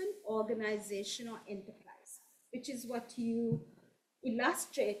person, organization, or enterprise, which is what you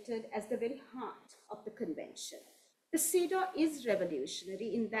illustrated as the very heart of the convention. The CEDAW is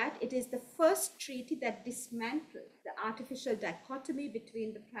revolutionary in that it is the first treaty that dismantled the artificial dichotomy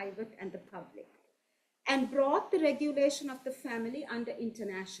between the private and the public and brought the regulation of the family under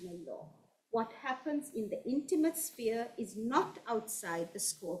international law. What happens in the intimate sphere is not outside the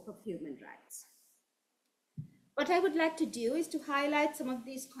scope of human rights. What I would like to do is to highlight some of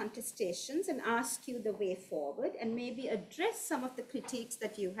these contestations and ask you the way forward and maybe address some of the critiques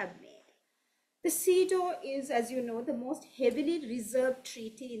that you have made. The CEDAW is, as you know, the most heavily reserved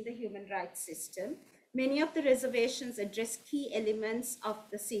treaty in the human rights system. Many of the reservations address key elements of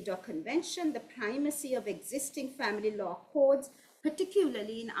the CEDAW Convention, the primacy of existing family law codes,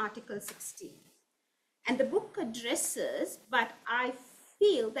 particularly in Article 16. And the book addresses, but I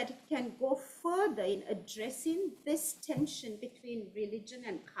feel that it can go further in addressing this tension between religion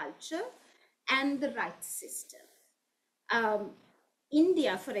and culture and the rights system.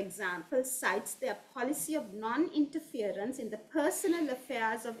 India, for example, cites their policy of non-interference in the personal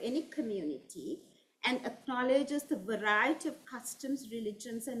affairs of any community and acknowledges the variety of customs,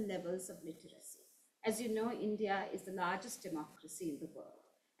 religions, and levels of literacy. As you know, India is the largest democracy in the world,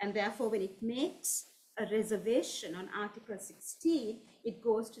 and therefore when it makes a reservation on Article 16, it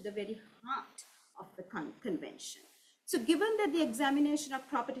goes to the very heart of the convention. So given that the examination of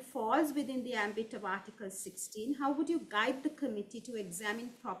property falls within the ambit of Article 16, how would you guide the committee to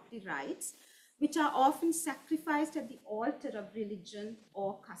examine property rights, which are often sacrificed at the altar of religion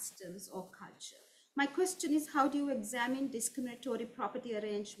or customs or culture? My question is, how do you examine discriminatory property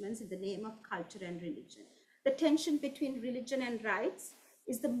arrangements in the name of culture and religion? The tension between religion and rights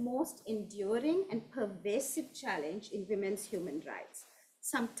is the most enduring and pervasive challenge in women's human rights.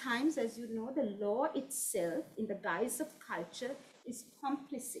 Sometimes, as you know, the law itself, in the guise of culture, is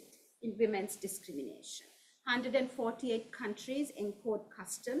complicit in women's discrimination. 148 countries encode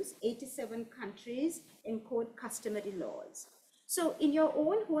customs, 87 countries encode customary laws. So in your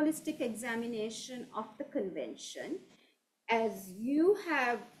own holistic examination of the convention, as you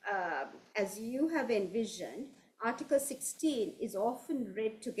have envisioned, Article 16 is often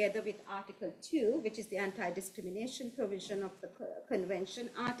read together with Article 2, which is the anti-discrimination provision of the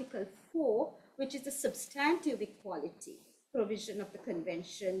convention, Article 4, which is the substantive equality provision of the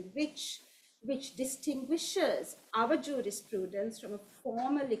convention, which distinguishes our jurisprudence from a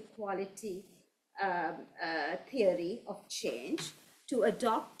formal equality theory of change to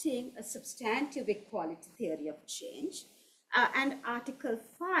adopting a substantive equality theory of change. And Article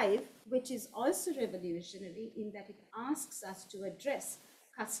 5, which is also revolutionary in that it asks us to address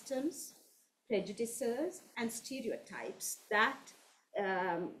customs, prejudices, and stereotypes that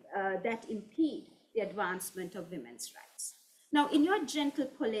impede the advancement of women's rights. Now, in your gentle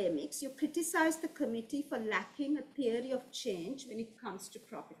polemics, you criticize the committee for lacking a theory of change when it comes to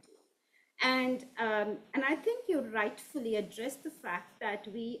property. And I think you rightfully address the fact that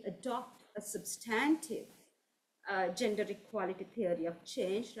we adopt a substantive gender equality theory of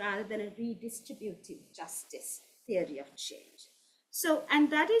change rather than a redistributive justice theory of change. So, and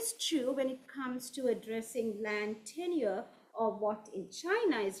that is true when it comes to addressing land tenure, or what in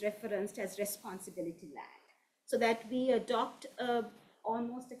China is referenced as responsibility land, so that we adopt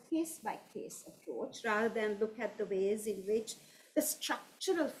almost a case-by-case approach rather than look at the ways in which the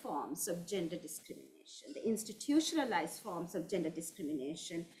structural forms of gender discrimination, the institutionalized forms of gender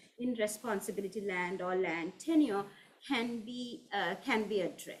discrimination in responsibility land or land tenure can be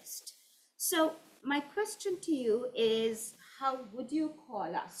addressed. So my question to you is, how would you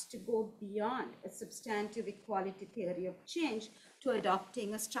call us to go beyond a substantive equality theory of change to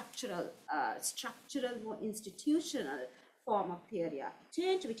adopting a structural, more institutional form of theory of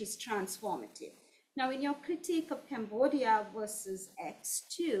change, which is transformative? Now, in your critique of Cambodia versus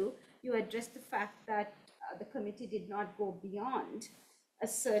X2, you addressed the fact that the committee did not go beyond a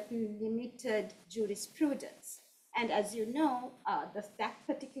certain limited jurisprudence. And as you know, that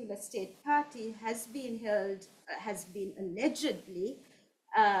particular state party has been allegedly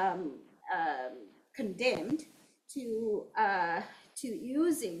condemned to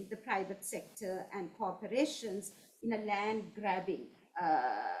using the private sector and corporations in a land grabbing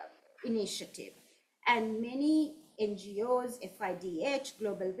initiative. And many NGOs, FIDH,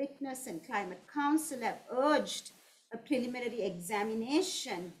 Global Witness, and Climate Council have urged a preliminary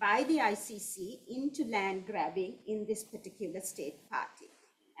examination by the ICC into land grabbing in this particular state party.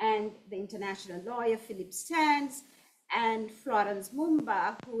 And the international lawyer Philip Sands and Florence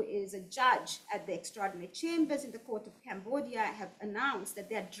Mumba, who is a judge at the Extraordinary Chambers in the Court of Cambodia, have announced that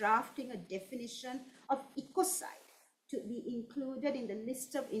they are drafting a definition of ecocide to be included in the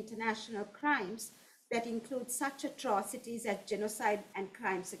list of international crimes that include such atrocities as genocide and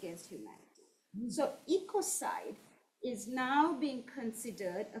crimes against humanity. So ecocide is now being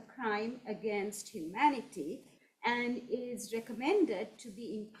considered a crime against humanity and is recommended to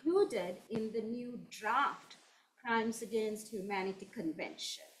be included in the new draft Crimes Against Humanity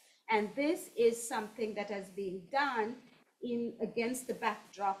Convention. And this is something that has been done against the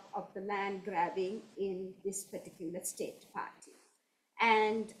backdrop of the land grabbing in this particular state party.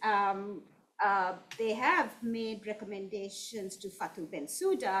 And they have made recommendations to Fatou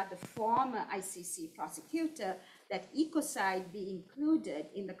Bensouda, the former ICC prosecutor, that ecocide be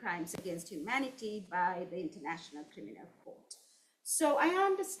included in the crimes against humanity by the International Criminal Court. So I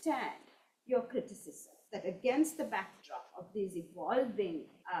understand your criticism that against the backdrop of these evolving,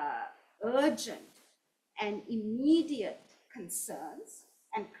 urgent and immediate concerns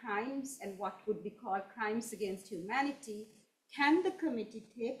and crimes and what would be called crimes against humanity, can the committee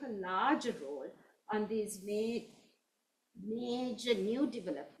take a larger role on these major new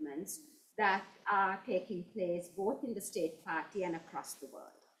developments that are taking place both in the state party and across the world?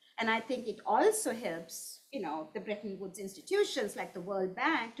 And I think it also helps, the Bretton Woods institutions like the World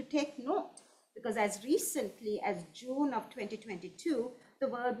Bank to take note, because as recently as June of 2022, the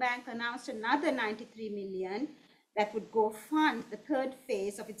World Bank announced another 93 million that would go fund the third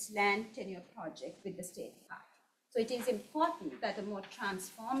phase of its land tenure project with the state party. So it is important that a more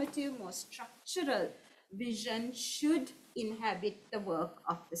transformative, more structural vision should inhabit the work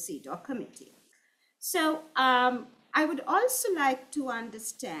of the CEDAW committee. So I would also like to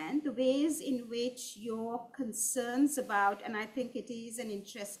understand the ways in which your concerns about, and I think it is an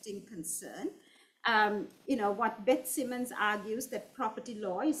interesting concern, what Beth Simmons argues, that property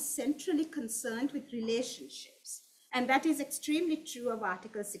law is centrally concerned with relationships. And that is extremely true of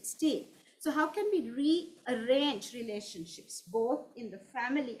Article 16. So how can we rearrange relationships, both in the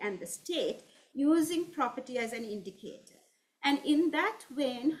family and the state, using property as an indicator? And in that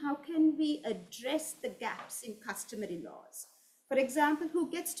vein, how can we address the gaps in customary laws? For example,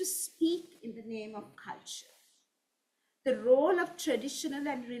 who gets to speak in the name of culture? The role of traditional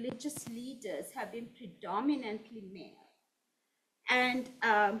and religious leaders have been predominantly male. And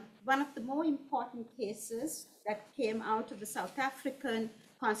one of the more important cases that came out of the South African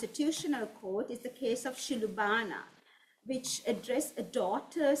Constitutional Court is the case of Shilubana, which addressed a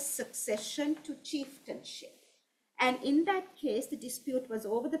daughter's succession to chieftainship. And in that case, the dispute was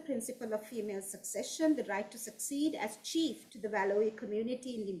over the principle of female succession, the right to succeed as chief to the Valoi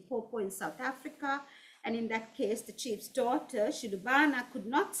community in Limpopo in South Africa. And in that case, the chief's daughter, Shilubana, could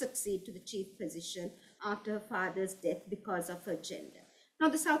not succeed to the chief position after her father's death because of her gender. Now,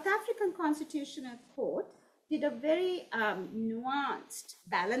 the South African Constitutional Court did a very nuanced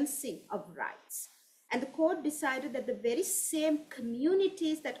balancing of rights. And the court decided that the very same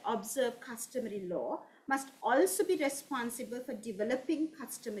communities that observe customary law must also be responsible for developing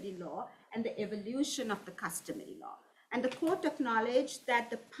customary law and the evolution of the customary law. And the court acknowledged that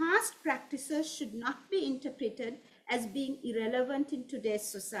the past practices should not be interpreted as being irrelevant in today's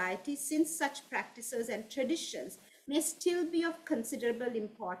society, since such practices and traditions may still be of considerable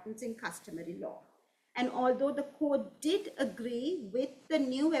importance in customary law. And although the court did agree with the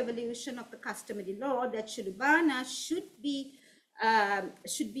new evolution of the customary law that Shilubana should be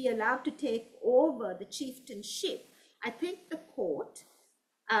allowed to take over the chieftainship, I think the court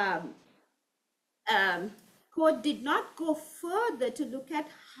did not go further to look at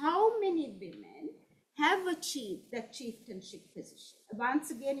how many women have achieved that chieftainship position.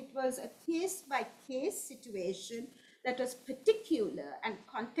 Once again, it was a case-by-case situation that was particular and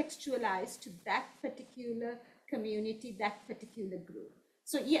contextualized to that particular community, that particular group.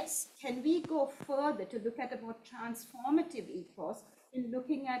 So yes, can we go further to look at a more transformative ethos in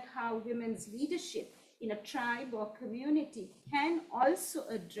looking at how women's leadership in a tribe or community can also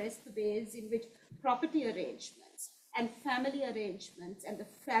address the ways in which property arrangements and family arrangements and the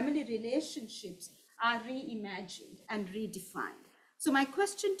family relationships are reimagined and redefined. So my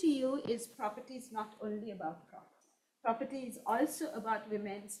question to you is, property is not only about property. Property is also about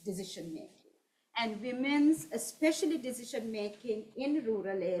women's decision-making, and women's, especially decision-making in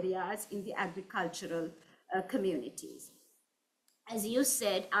rural areas, in the agricultural communities. As you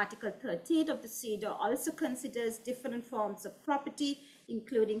said, Article 13 of the CEDAW also considers different forms of property,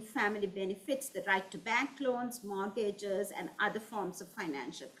 including family benefits, the right to bank loans, mortgages, and other forms of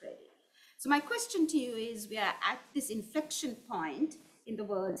financial credit. So my question to you is, we are at this inflection point in the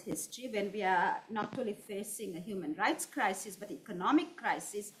world's history when we are not only facing a human rights crisis, but economic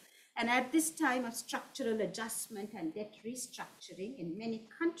crisis. And at this time of structural adjustment and debt restructuring in many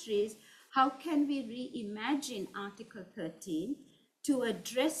countries, how can we reimagine Article 13 to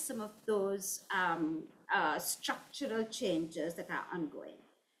address some of those structural changes that are ongoing?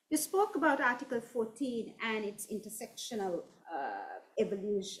 You spoke about Article 14 and its intersectional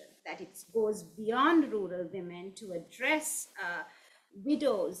evolution, that it goes beyond rural women to address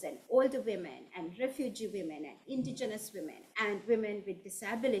widows and older women and refugee women and indigenous women and women with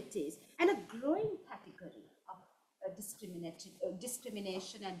disabilities, and a growing category of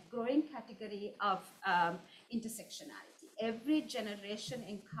discrimination and growing category of intersectionality. Every generation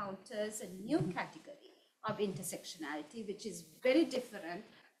encounters a new category of intersectionality, which is very different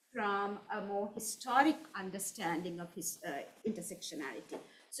from a more historic understanding of intersectionality.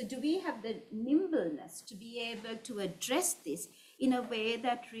 So do we have the nimbleness to be able to address this in a way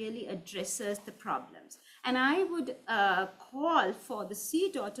that really addresses the problems? And I would call for the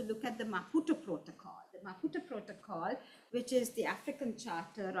CEDAW to look at the Maputo Protocol. The Maputo Protocol, which is the African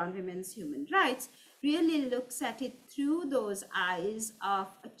Charter on Women's Human Rights, really looks at it through those eyes of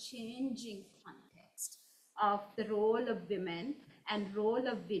a changing context of the role of women and role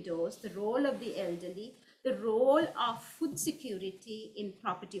of widows, the role of the elderly, the role of food security in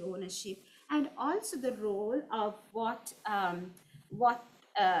property ownership, and also the role of what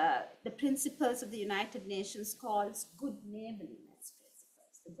the principles of the United Nations calls good neighborliness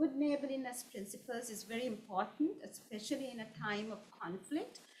principles. The good neighborliness principles is very important, especially in a time of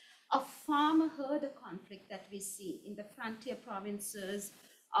conflict, of farmer-herder conflict that we see in the frontier provinces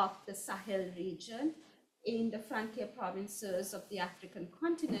of the Sahel region, in the frontier provinces of the African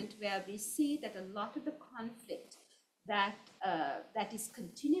continent, where we see that a lot of the conflict that is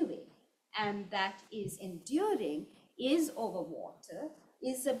continuing and that is enduring is over water,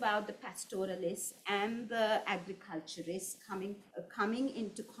 is about the pastoralists and the agriculturists coming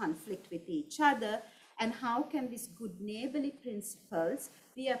into conflict with each other, and how can these good neighborly principles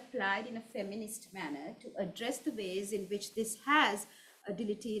be applied in a feminist manner to address the ways in which this has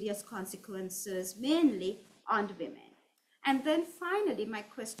deleterious consequences, mainly on women. And then finally, my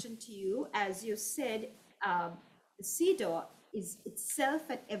question to you, as you said, the CEDAW is itself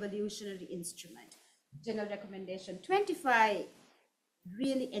an evolutionary instrument. General Recommendation 25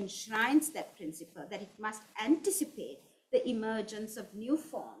 really enshrines that principle, that it must anticipate the emergence of new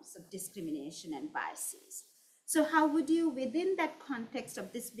forms of discrimination and biases. So how would you, within that context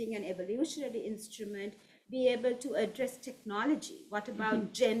of this being an evolutionary instrument, be able to address technology? What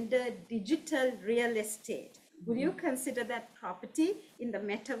about gender, digital real estate? Will you consider that property in the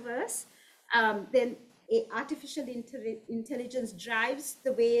metaverse? Then artificial intelligence drives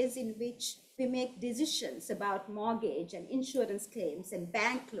the ways in which we make decisions about mortgage and insurance claims and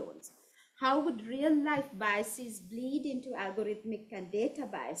bank loans. How would real life biases bleed into algorithmic and data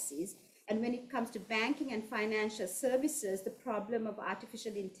biases? And when it comes to banking and financial services, the problem of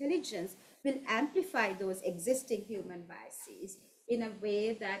artificial intelligence will amplify those existing human biases in a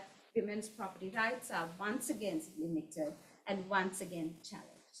way that women's property rights are once again limited and once again challenged.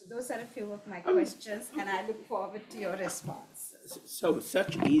 So those are a few of my questions, and I look forward to your response. So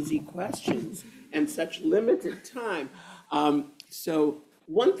such easy questions and such limited time. So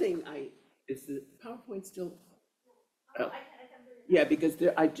one thing is the PowerPoint still? Oh. Yeah, because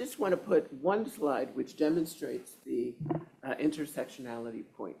I just want to put one slide which demonstrates the intersectionality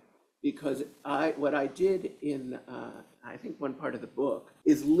point. Because what I did in, I think one part of the book,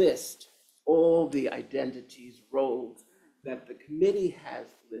 is list all the identities, roles that the committee has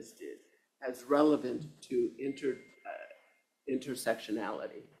listed as relevant to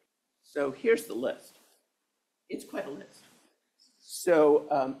intersectionality. So here's the list. It's quite a list.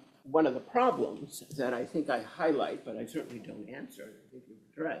 So one of the problems that I think I highlight, but I certainly don't answer, and I think you've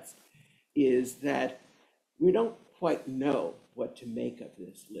addressed, is that we don't quite know what to make of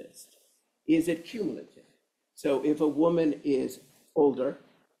this list. Is it cumulative? So if a woman is older,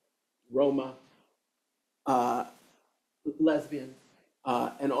 Roma, lesbian,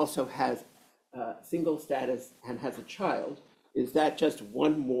 and also has single status and has a child, is that just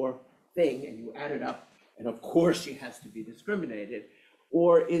one more thing and you add it up, and of course she has to be discriminated?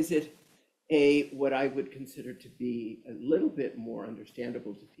 Or is it what I would consider to be a little bit more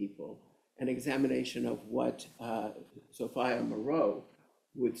understandable to people, an examination of what Sophia Moreau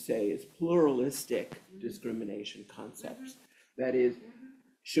would say is pluralistic discrimination concepts? That is,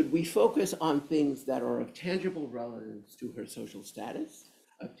 should we focus on things that are of tangible relevance to her social status,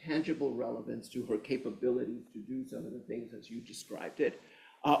 of tangible relevance to her capabilities to do some of the things as you described it?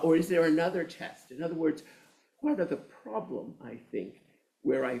 Or is there another test? In other words, part of the problem, I think,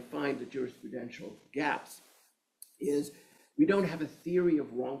 where I find the jurisprudential gaps is we don't have a theory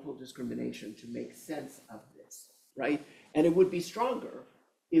of wrongful discrimination to make sense of this, right? And it would be stronger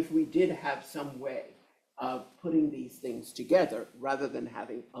if we did have some way of putting these things together rather than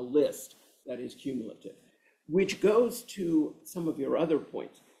having a list that is cumulative, which goes to some of your other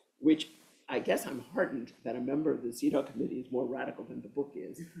points, which I guess I'm heartened that a member of the CEDAW committee is more radical than the book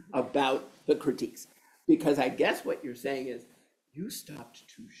is about the critiques. Because I guess what you're saying is, you stopped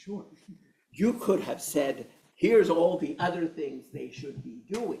too short. You could have said, here's all the other things they should be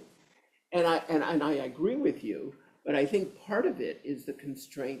doing. And I agree with you, but I think part of it is the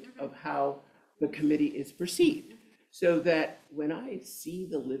constraint of how the committee is perceived. So that when I see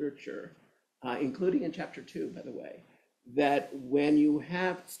the literature, including in chapter 2, by the way, that when you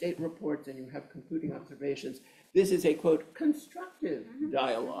have state reports and you have concluding observations, this is a, quote, constructive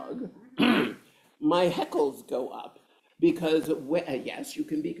dialogue, my heckles go up. Because yes, you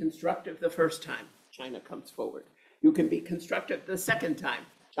can be constructive the first time China comes forward. You can be constructive the second time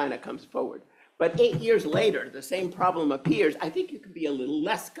China comes forward. But 8 years later, the same problem appears. I think you can be a little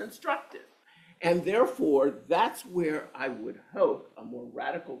less constructive. And therefore, that's where I would hope a more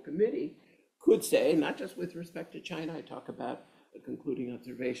radical committee could say, not just with respect to China, I talk about the concluding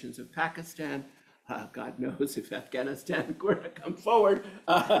observations of Pakistan. God knows if Afghanistan were to come forward,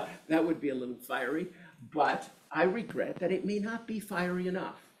 that would be a little fiery. But I regret that it may not be fiery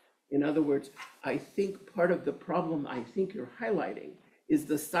enough. In other words, I think part of the problem I think you're highlighting is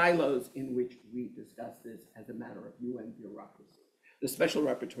the silos in which we discuss this as a matter of UN bureaucracy. The special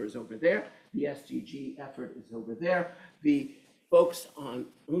rapporteur is over there, the SDG effort is over there, the folks on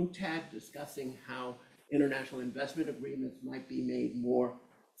UNCTAD discussing how international investment agreements might be made more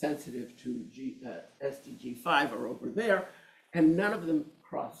sensitive to SDG 5 are over there, and none of them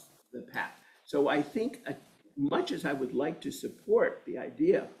cross the path. So I think, much as I would like to support the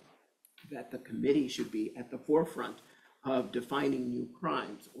idea that the committee should be at the forefront of defining new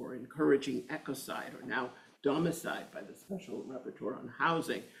crimes or encouraging ecocide or now domicide by the special rapporteur on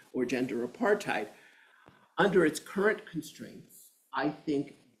housing or gender apartheid, under its current constraints, I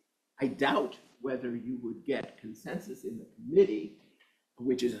doubt whether you would get consensus in the committee,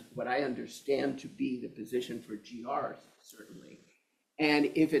 which is what I understand to be the position for GRs, certainly.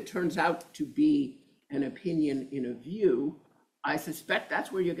 And if it turns out to be an opinion in a view, I suspect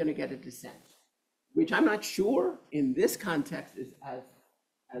that's where you're going to get a dissent, which I'm not sure in this context is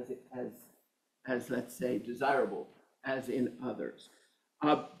as let's say, desirable as in others.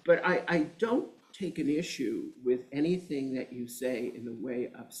 But I don't take an issue with anything that you say in the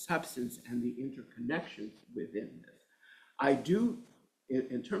way of substance and the interconnections within this. I do,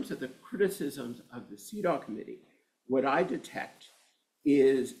 in terms of the criticisms of the CEDAW committee, what I detect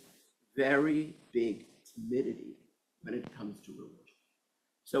is very big timidity when it comes to religion.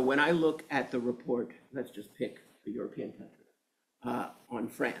 So when I look at the report, let's just pick a European country, on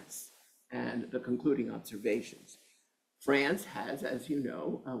France and the concluding observations. France has, as you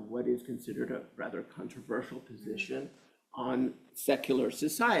know, what is considered a rather controversial position on secular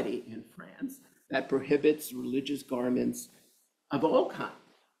society in France that prohibits religious garments of all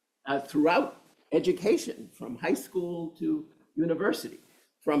kinds throughout education, from high school to university.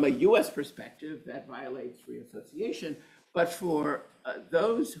 From a US perspective, that violates free association, but for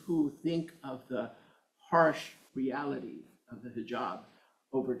those who think of the harsh reality of the hijab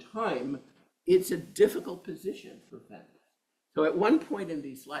over time, it's a difficult position for families. So at one point in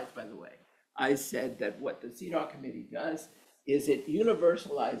these slides, by the way, I said that what the CEDAW committee does is it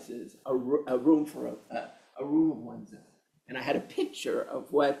universalizes a room for a room of one's own. And I had a picture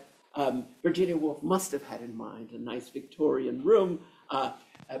of what Virginia Woolf must have had in mind, a nice Victorian room,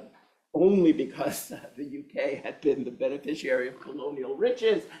 only because the UK had been the beneficiary of colonial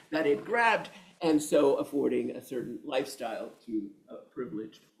riches that it grabbed, and so affording a certain lifestyle to a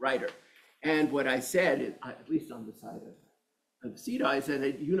privileged writer. And what I said, at least on the side of CEDAW, is that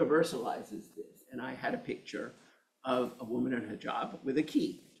it universalizes this. And I had a picture of a woman in a hijab with a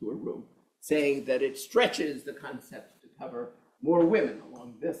key to a room, saying that it stretches the concept to cover more women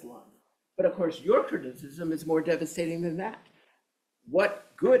along this line. But of course, your criticism is more devastating than that.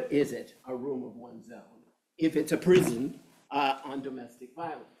 What good is it, a room of one's own, if it's a prison on domestic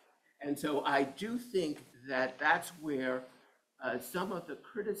violence? And so I do think that that's where some of the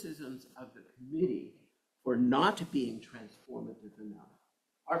criticisms of the committee for not being transformative enough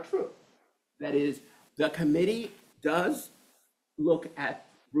are true. That is, the committee does look at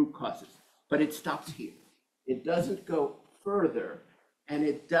root causes, but it stops here. It doesn't go further, and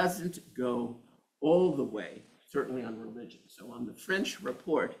it doesn't go all the way, certainly on religion. So on the French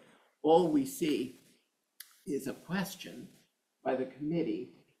report, all we see is a question by the committee,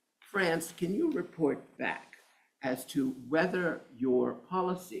 France, can you report back as to whether your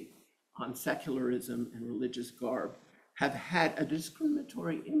policy on secularism and religious garb have had a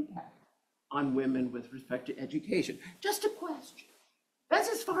discriminatory impact on women with respect to education? Just a question. That's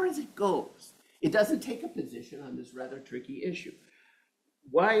as far as it goes. It doesn't take a position on this rather tricky issue.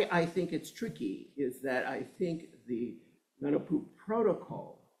 Why I think it's tricky is that I think the Menopu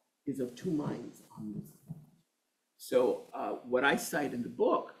protocol is of two minds on this point. So what I cite in the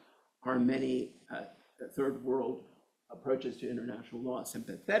book are many third world approaches to international law,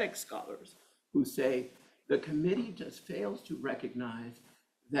 sympathetic scholars who say the committee just fails to recognize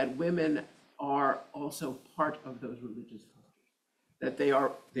that women are also part of those religious cultures, that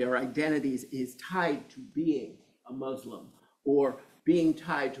their identities is tied to being a Muslim or being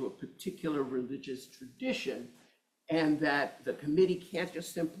tied to a particular religious tradition, and that the committee can't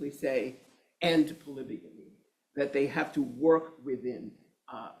just simply say end polygamy, that they have to work within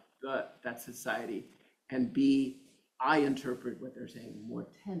that society and be, I interpret what they're saying, more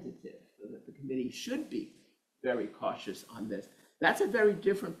tentative, so that the committee should be very cautious on this. That's a very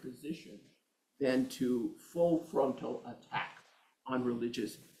different position than to full frontal attack on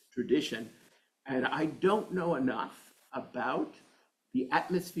religious tradition. And I don't know enough about the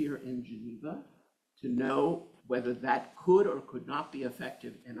atmosphere in Geneva to know whether that could or could not be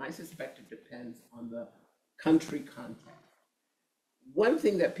effective. And I suspect it depends on the country context. One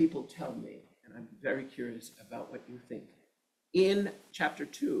thing that people tell me, and I'm very curious about what you think, in chapter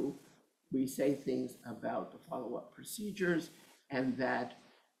 2, we say things about the follow-up procedures, and that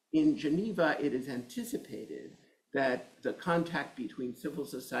in Geneva, it is anticipated that the contact between civil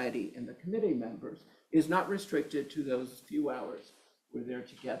society and the committee members is not restricted to those few hours where they're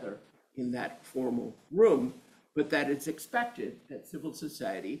together in that formal room, but that it's expected that civil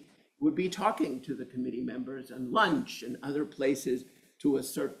society would be talking to the committee members and lunch and other places to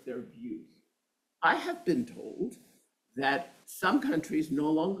assert their views. I have been told that some countries no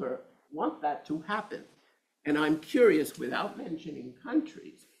longer want that to happen. And I'm curious, without mentioning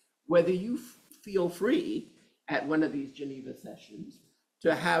countries, whether you feel free at one of these Geneva sessions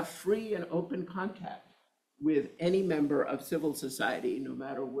to have free and open contact with any member of civil society, no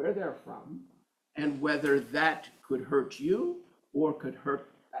matter where they're from, and whether that could hurt you or could hurt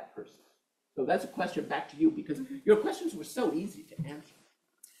that person. So that's a question back to you, because your questions were so easy to answer.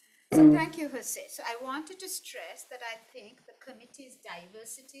 So thank you, Jose. So I wanted to stress that I think the committee's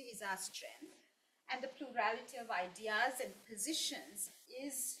diversity is our strength, and the plurality of ideas and positions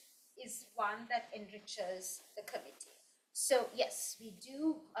is one that enriches the committee. So yes, we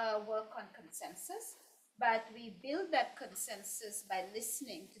do work on consensus, but we build that consensus by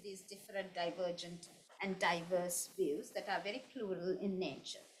listening to these different divergent and diverse views that are very plural in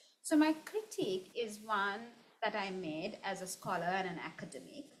nature. So my critique is one that I made as a scholar and an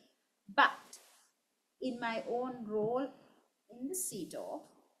academic, but in my own role in the CEDAW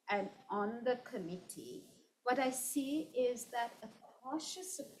and on the committee, what I see is that a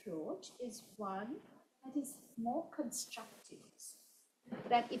cautious approach is one that is more constructive.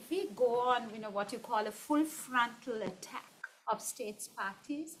 That if we go on, what you call a full frontal attack of states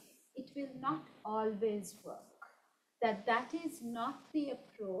parties, it will not always work. That is not the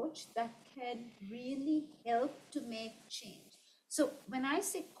approach that can really help to make change. So when I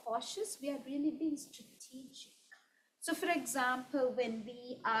say cautious, we are really being strategic. So for example, when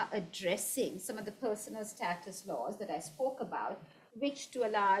we are addressing some of the personal status laws that I spoke about, which to a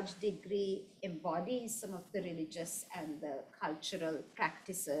large degree embodies some of the religious and the cultural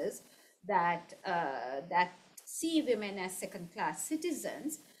practices that see women as second-class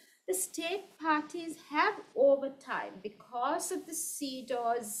citizens, the state parties have over time, because of the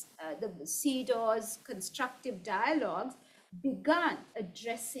CEDAW's constructive dialogues, begun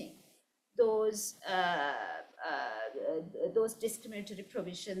addressing those discriminatory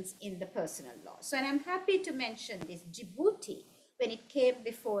provisions in the personal law. So, and I'm happy to mention this. Djibouti, when it came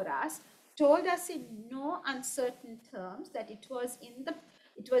before us, told us in no uncertain terms that it was in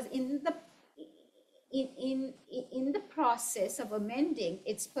the process of amending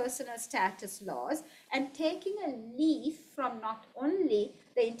its personal status laws and taking a leaf from not only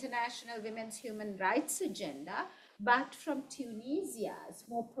the International Women's Human Rights Agenda, but from Tunisia's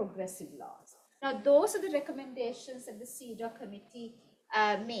more progressive laws. Now, those are the recommendations that the CEDAW committee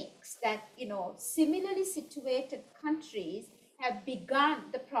makes, that, similarly situated countries have begun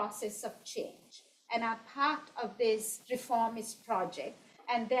the process of change and are part of this reformist project.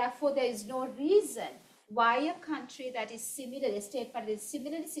 And therefore, there is no reason why a country that is similarly, a state that is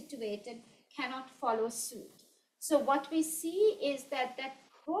similarly situated cannot follow suit. So what we see is that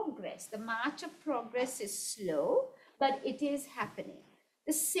progress, the march of progress is slow, but it is happening.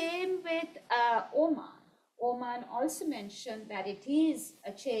 The same with Oman. Oman also mentioned that it is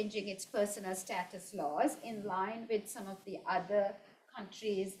changing its personal status laws in line with some of the other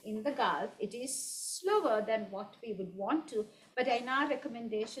countries in the Gulf. It is slower than what we would want to, but in our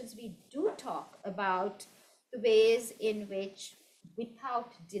recommendations, we do talk about the ways in which,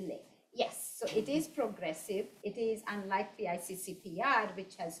 without delay. Yes, so it is progressive. It is unlike the ICCPR,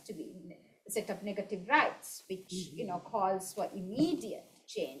 which has to be a set of negative rights, which calls for immediate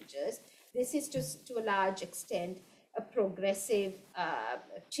changes. This is just to a large extent a progressive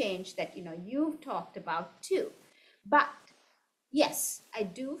change that you've talked about too. But yes, I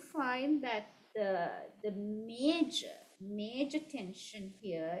do find that the major tension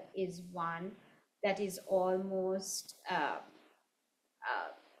here is one that is almost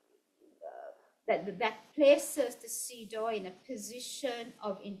that places the CEDAW in a position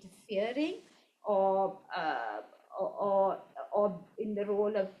of interfering or in the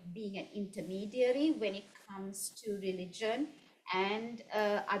role of being an intermediary when it comes to religion and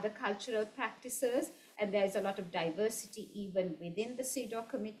other cultural practices. And there's a lot of diversity even within the CEDAW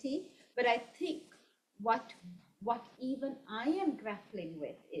committee. But I think what even I am grappling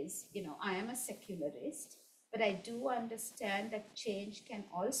with is, I am a secularist, but I do understand that change can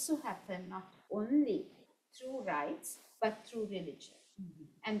also happen not only through rights, but through religion. Mm-hmm.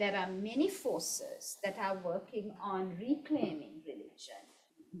 And there are many forces that are working on reclaiming religion.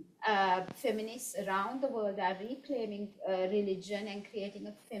 Mm-hmm. Feminists around the world are reclaiming religion and creating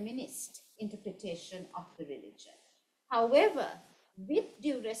a feminist interpretation of the religion. However, with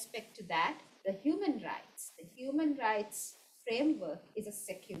due respect to that, the human rights framework is a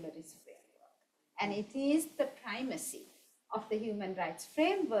secularist framework. And it is the primacy of the human rights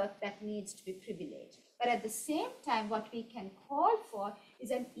framework that needs to be privileged. But at the same time, what we can call for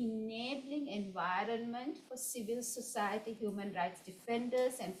is an enabling environment for civil society, human rights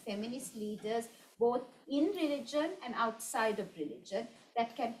defenders and feminist leaders, both in religion and outside of religion,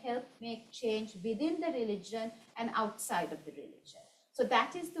 that can help make change within the religion and outside of the religion. So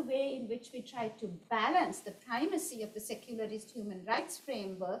that is the way in which we try to balance the primacy of the secularist human rights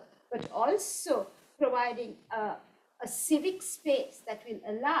framework, but also providing a civic space that will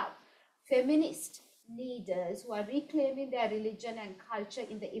allow feminist leaders who are reclaiming their religion and culture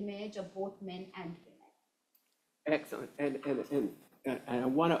in the image of both men and women. Excellent. And I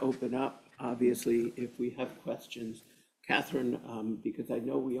want to open up, obviously, if we have questions. Catherine, because I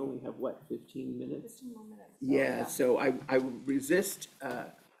know we only have, 15 minutes? 15 more minutes. Yeah, so I will resist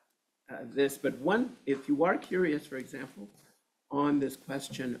this, but if you are curious, for example, on this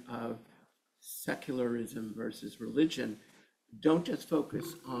question of secularism versus religion, don't just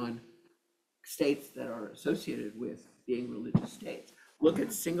focus on states that are associated with being religious states. Look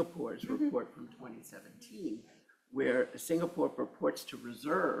at Singapore's report from 2017, where Singapore purports to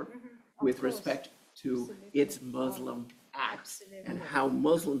reserve with respect to its Muslim acts and how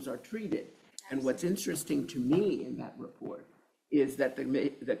Muslims are treated. And what's interesting to me in that report is that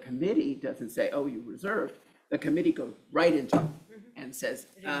the committee doesn't say, oh, you reserved. The committee goes right into it and says,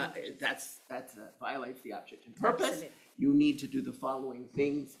 that violates the object and purpose. Absolutely. You need to do the following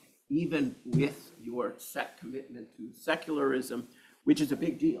things, even with your commitment to secularism, which is a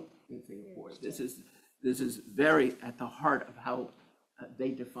big deal in Singapore. This is very at the heart of how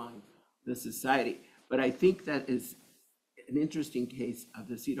they define the society. But I think that is an interesting case of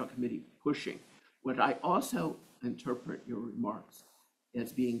the CEDAW committee pushing. What I also interpret your remarks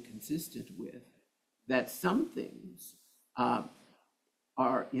as being consistent with, that some things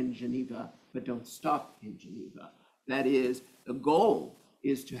are in Geneva, but don't stop in Geneva. That is, the goal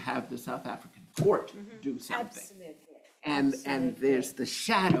is to have the South African court do something. Absolutely. And there's the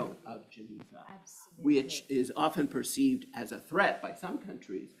shadow of Geneva, which is often perceived as a threat by some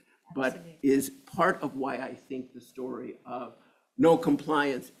countries, but is part of why I think the story of no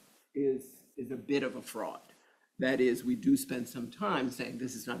compliance is a bit of a fraud. That is, we do spend some time saying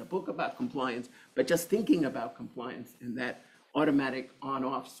this is not a book about compliance, but just thinking about compliance in that automatic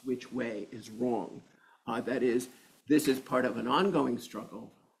on-off switch way is wrong. That is, this is part of an ongoing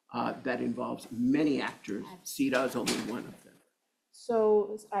struggle that involves many actors. CEDAW is only one of them.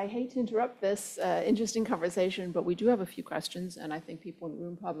 So I hate to interrupt this interesting conversation, but we do have a few questions, and I think people in the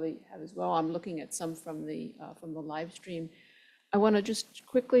room probably have as well. I'm looking at some from the live stream. I want to just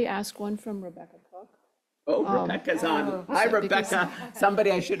quickly ask one from Rebecca Cook. Oh, Rebecca's on. Hi, Rebecca.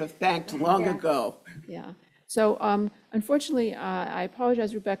 Somebody I should have thanked long ago. Yeah. So unfortunately, I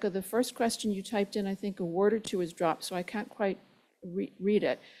apologize, Rebecca. The first question you typed in, I think a word or two is dropped, so I can't quite read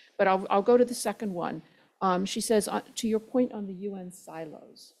it. But I'll go to the second one. She says, to your point on the UN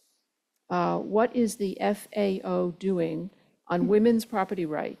silos, what is the FAO doing on women's property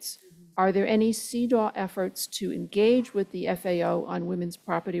rights? Are there any CEDAW efforts to engage with the FAO on women's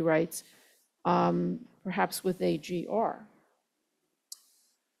property rights, perhaps with a GR?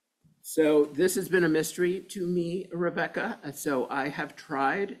 So this has been a mystery to me, Rebecca. So I have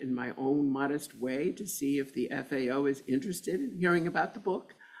tried in my own modest way to see if the FAO is interested in hearing about the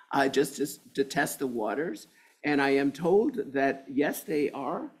book, just to test the waters. And I am told that, yes, they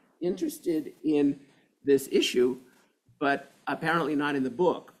are interested in this issue, but apparently not in the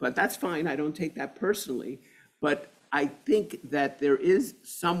book. But that's fine. I don't take that personally. But I think that there is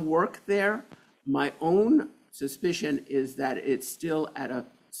some work there. My own suspicion is that it's still at a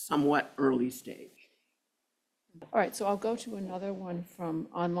somewhat early stage. All right, so I'll go to another one from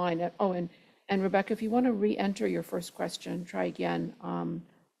online. Oh, and Rebecca, if you want to re-enter your first question, try again.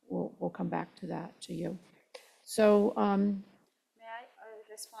 We'll come back to that, to you. So, May I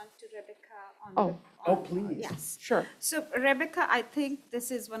respond to Rebecca on please. Yes. Sure. So Rebecca, I think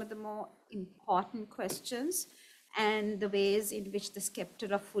this is one of the more important questions, and the ways in which the specter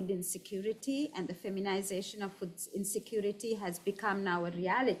of food insecurity and the feminization of food insecurity has become now a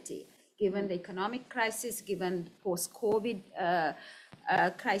reality, given the economic crisis, given post-COVID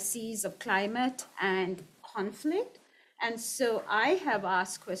crises of climate and conflict. And so I have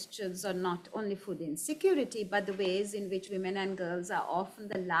asked questions on not only food insecurity, but the ways in which women and girls are often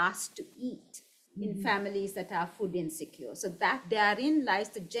the last to eat in families that are food insecure. So that therein lies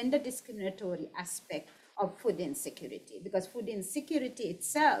the gender discriminatory aspect of food insecurity, because food insecurity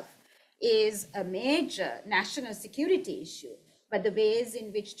itself is a major national security issue. But the ways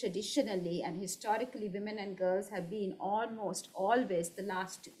in which traditionally and historically women and girls have been almost always the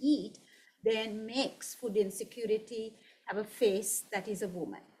last to eat, then makes food insecurity have a face that is a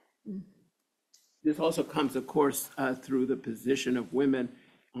woman. This also comes, of course, through the position of women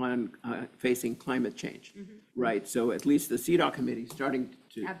on facing climate change, right? So at least the CEDAW committee is starting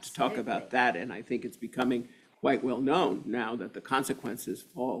to talk about that, and I think it's becoming quite well known now that the consequences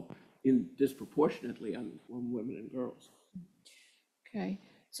fall in disproportionately on women and girls. Okay,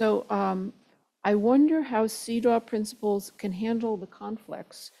 so I wonder how CEDAW principles can handle the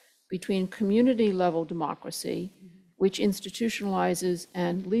conflicts between community-level democracy, which institutionalizes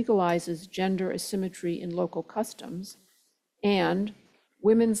and legalizes gender asymmetry in local customs, and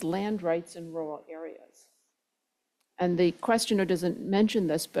women's land rights in rural areas. And the questioner doesn't mention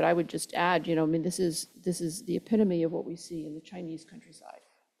this, but I would just add, I mean, this is the epitome of what we see in the Chinese countryside,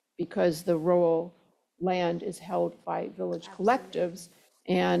 because the rural land is held by village collectives,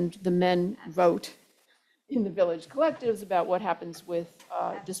 and the men vote in the village collectives about what happens with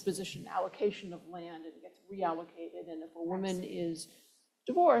disposition, allocation of land, and it gets reallocated. And if a woman is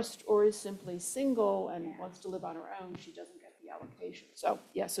divorced or is simply single and wants to live on her own, she doesn't get the allocation. So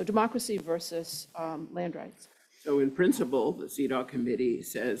yeah, so democracy versus land rights. So in principle, the CEDAW committee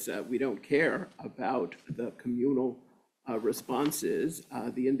says we don't care about the communal responses.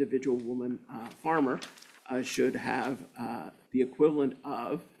 The individual woman farmer should have the equivalent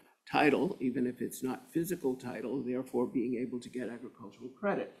of title, even if it's not physical title, therefore being able to get agricultural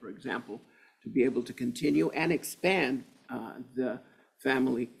credit, for example, to be able to continue and expand the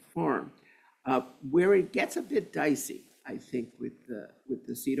family farm. Where it gets a bit dicey, I think, with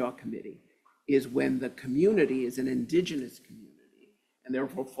the CEDAW committee is when the community is an indigenous community and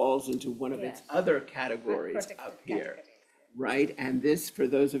therefore falls into one of its other categories up here, right? And this, for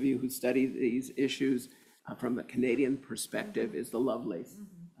those of you who study these issues from the Canadian perspective, is the Lovelace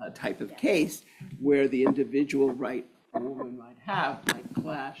type of case where the individual right a woman might have might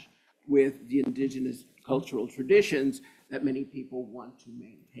clash with the indigenous cultural traditions that many people want to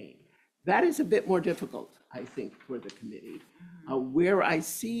maintain. That is a bit more difficult, I think, for the committee. Where I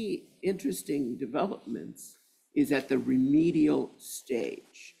see interesting developments is at the remedial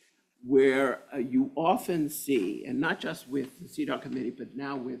stage, where you often see, and not just with the CEDAW committee, but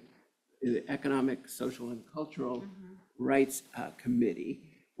now with the Economic, Social, and Cultural Rights Committee,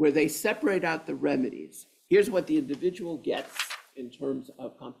 where they separate out the remedies. Here's what the individual gets in terms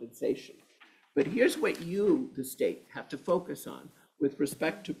of compensation, But here's what you, the state, have to focus on with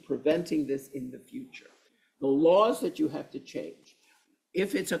respect to preventing this in the future. The laws that you have to change.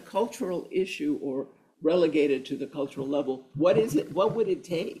 If it's a cultural issue or relegated to the cultural level, what is it? What would it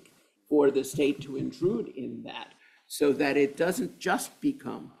take for the state to intrude in that so that it doesn't just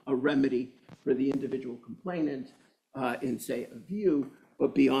become a remedy for the individual complainant in, say, a view,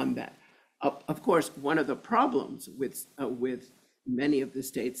 but beyond that? Of course, one of the problems with many of the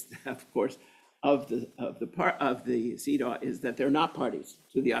states, of course, of the CEDAW is that they're not parties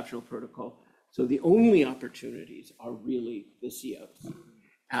to the optional protocol. So the only opportunities are really the COs,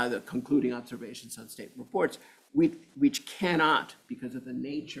 the concluding observations on state reports, which cannot, because of the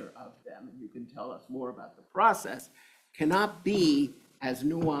nature of them, and you can tell us more about the process, cannot be as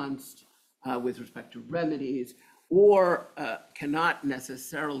nuanced with respect to remedies, or cannot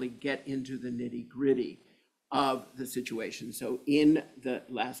necessarily get into the nitty-gritty of the situation. So in the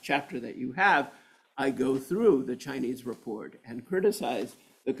last chapter that you have, I go through the Chinese report and criticize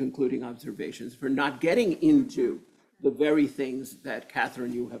the concluding observations for not getting into the very things that,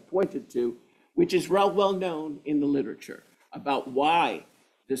 Catherine, you have pointed to, which is well known in the literature about why,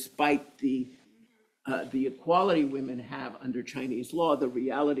 despite the equality women have under Chinese law, the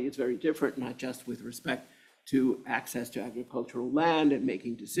reality is very different, not just with respect to access to agricultural land and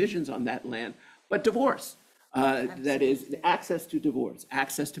making decisions on that land, but divorce. That is, access to divorce,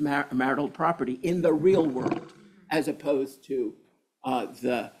 access to marital property in the real world, as opposed to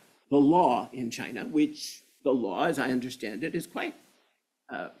the law in China, which the law, as I understand it, is quite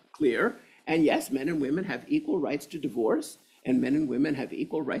clear. And yes, men and women have equal rights to divorce, and men and women have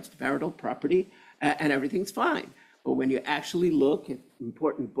equal rights to marital property, and everything's fine. But when you actually look at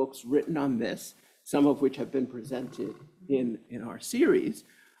important books written on this, some of which have been presented in our series,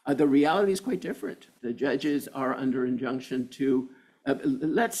 the reality is quite different. The judges are under injunction to,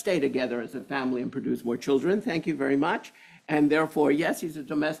 let's stay together as a family and produce more children, thank you very much. And therefore, yes, he's a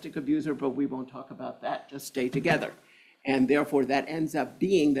domestic abuser, but we won't talk about that, just stay together. And therefore, that ends up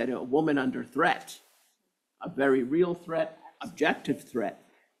being that a woman under threat, a very real threat, objective threat,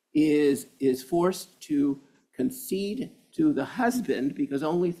 is forced to concede to the husband, because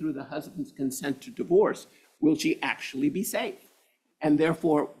only through the husband's consent to divorce will she actually be safe. And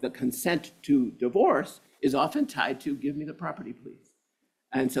therefore, the consent to divorce is often tied to, give me the property, please.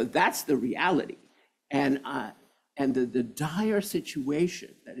 And so that's the reality. And the dire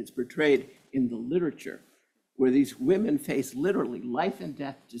situation that is portrayed in the literature, where these women face literally life and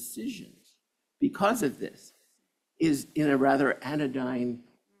death decisions because of this, is in a rather anodyne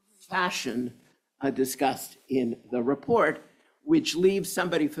fashion discussed in the report, which leaves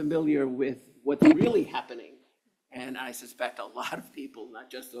somebody familiar with what's really happening. And I suspect a lot of people,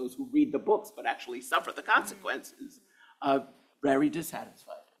 not just those who read the books, but actually suffer the consequences, very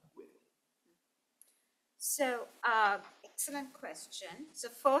dissatisfied with it. So, excellent question. So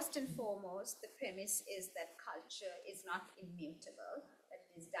first and foremost, the premise is that culture is not immutable, that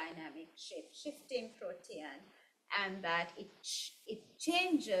it is dynamic, shape-shifting, protean, and that it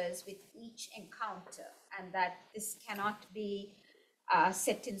changes with each encounter, and that this cannot be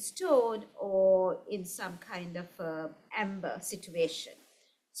set in stone or in some kind of amber situation.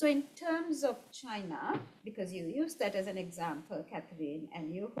 So in terms of China, because you used that as an example, Catherine,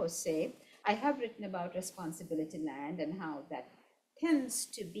 and you, Jose, I have written about responsibility land and how that tends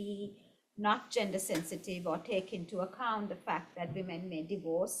to be not gender sensitive or take into account the fact that women may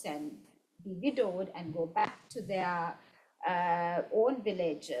divorce and be widowed and go back to their own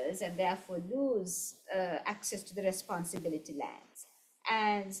villages and therefore lose access to the responsibility lands.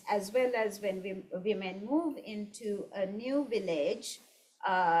 And as well as when women move into a new village,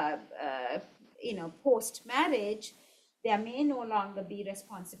 post-marriage, there may no longer be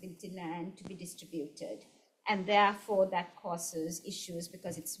responsibility land to be distributed. And therefore that causes issues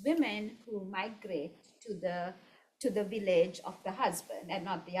because it's women who migrate to the village of the husband and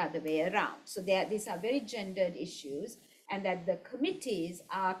not the other way around. So these are very gendered issues, and that the committees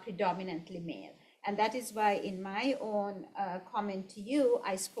are predominantly male. And that is why in my own comment to you,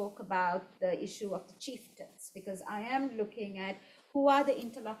 I spoke about the issue of the chieftains, because I am looking at who are the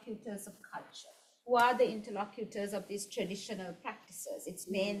interlocutors of culture, who are the interlocutors of these traditional practices. It's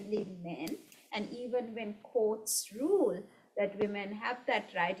mainly men, and even when courts rule that women have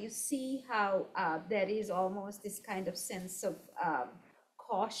that right, you see how there is almost this kind of sense of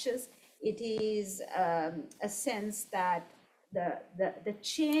cautious. It is a sense that the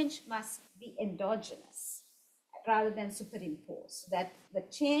change must be endogenous rather than superimposed, that the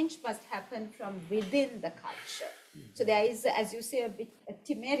change must happen from within the culture. So there is, as you say, a bit of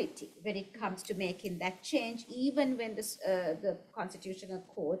temerity when it comes to making that change, even when the Constitutional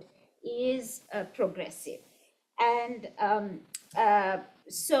Court is progressive. And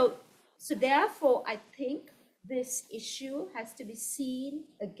so therefore, I think this issue has to be seen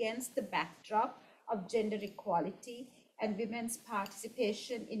against the backdrop of gender equality and women's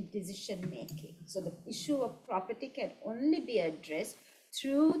participation in decision making. So the issue of property can only be addressed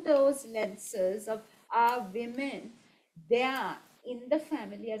through those lenses of, are women there in the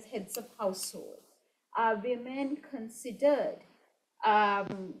family as heads of household? Are women considered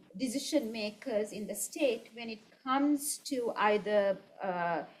decision makers in the state when it comes to either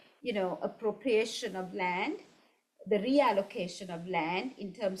appropriation of land, the reallocation of land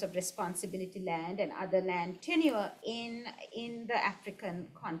in terms of responsibility land and other land tenure in the African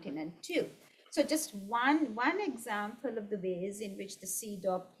continent too? So just one example of the ways in which the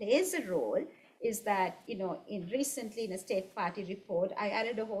CEDAW plays a role is that, recently in a state party report, I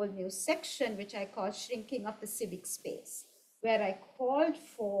added a whole new section which I call shrinking of the civic space, where I called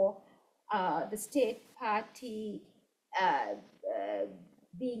for the state party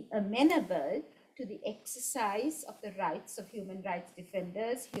being amenable to the exercise of the rights of human rights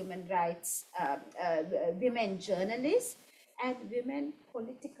defenders, human rights, women journalists, and women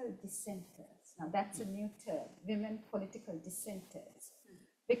political dissenters. Now that's a new term, women political dissenters,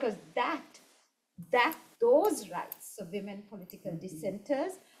 because those rights of women political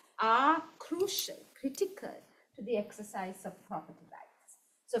dissenters are crucial, critical to the exercise of property rights.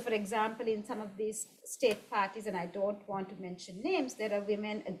 So for example, in some of these state parties, and I don't want to mention names, there are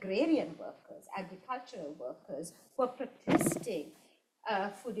women agrarian workers, agricultural workers who are protesting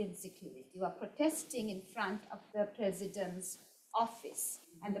food insecurity, who are protesting in front of the president's office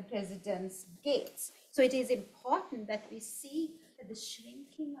and the president's gates. So it is important that we see that the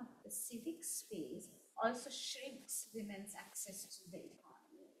shrinking of the civic space also shrinks women's access to the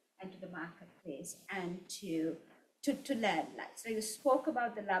economy and to the marketplace and to land rights. So you spoke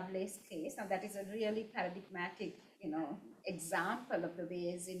about the Lovelace case. Now that is a really paradigmatic, example of the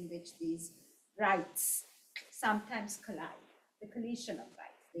ways in which these rights sometimes collide, the collision of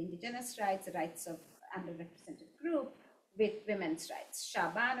rights, the indigenous rights, the rights of underrepresented group with women's rights.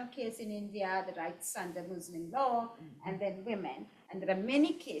 Shahbano case in India, the rights under Muslim law, and then women. And there are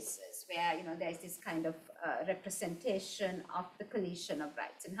many cases where, there's this kind of representation of the collision of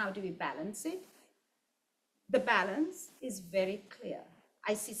rights. And how do we balance it? The balance is very clear.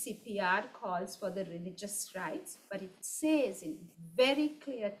 ICCPR calls for the religious rights, but it says in very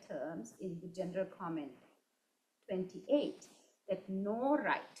clear terms in the General Comment 28 that no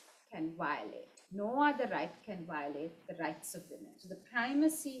right can violate, no other right can violate the rights of women. So the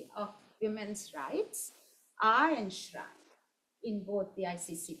primacy of women's rights are enshrined in both the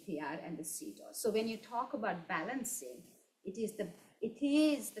ICCPR and the CEDAW. So when you talk about balancing, it is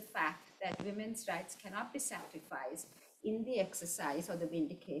the fact that women's rights cannot be sacrificed in the exercise or the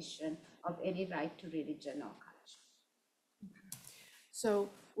vindication of any right to religion or culture. So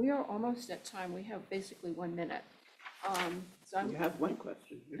we are almost at time. We have basically 1 minute. You have one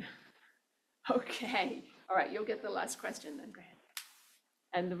question here. Okay. All right. You'll get the last question then. Go ahead.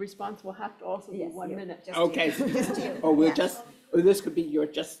 And the response will have to also be Yes, 1 minute. Okay. This could be your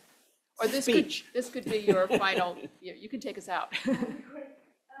just Or this speech. could be your final. You can take us out.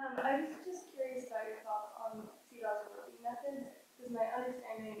 I was just curious about your thoughts on CEDAW's working methods, because my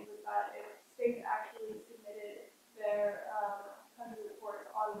understanding was that if states actually submitted their country reports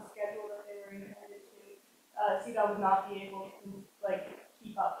on the schedule that they were intended to, CEDAW would not be able to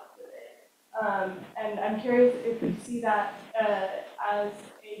keep up with it. And I'm curious if you see that as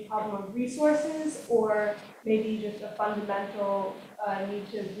a problem of resources, or maybe just a fundamental need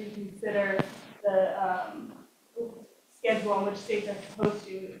to reconsider the schedule on which states are supposed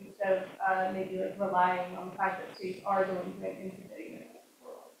to, instead of maybe relying on the fact that states are delinquent in submitting it.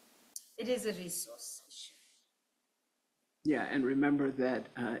 It is a resource issue. Yeah, and remember that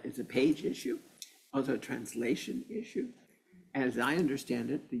it's a page issue, also a translation issue. As I understand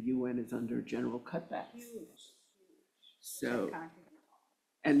it, the UN is under general cutbacks. So,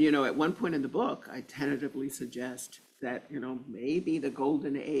 and at one point in the book, I tentatively suggest that, maybe the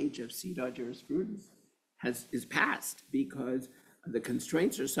golden age of CEDAW jurisprudence is past, because the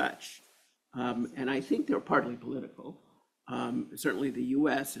constraints are such, and I think they're partly political. Certainly the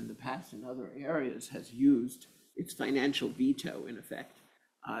US in the past in other areas has used its financial veto, in effect,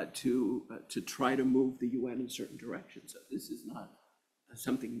 to try to move the UN in certain directions. So this is not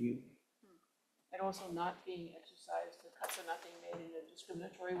something new. And also not being exercised, the cuts are not being made in a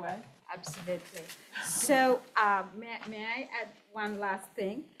discriminatory way. Absolutely. So may I add one last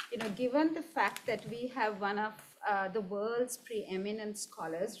thing? Given the fact that we have one of the world's preeminent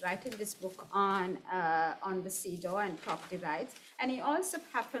scholars writing this book on the CEDAW and property rights, and he also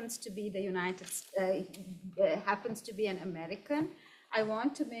happens to be happens to be an American. I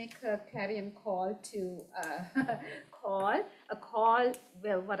want to make a clarion call to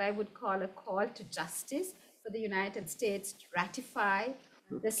what I would call a call to justice for the United States to ratify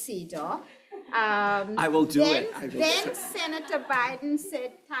the CEDAW. I will do it. Then Senator Biden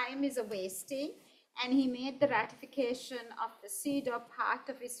said time is a wasting, and he made the ratification of the CEDAW part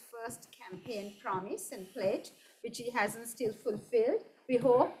of his first campaign promise and pledge, which he hasn't still fulfilled. We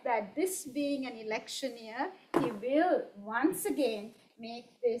hope that this being an election year, he will once again make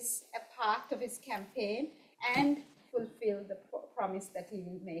this a part of his campaign and fulfill the promise that he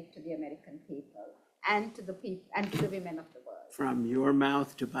will make to the American people and to the women of the world. From your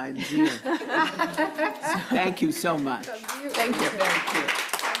mouth to Biden's ear. Thank you so much. Thank you. Thank you. Thank you.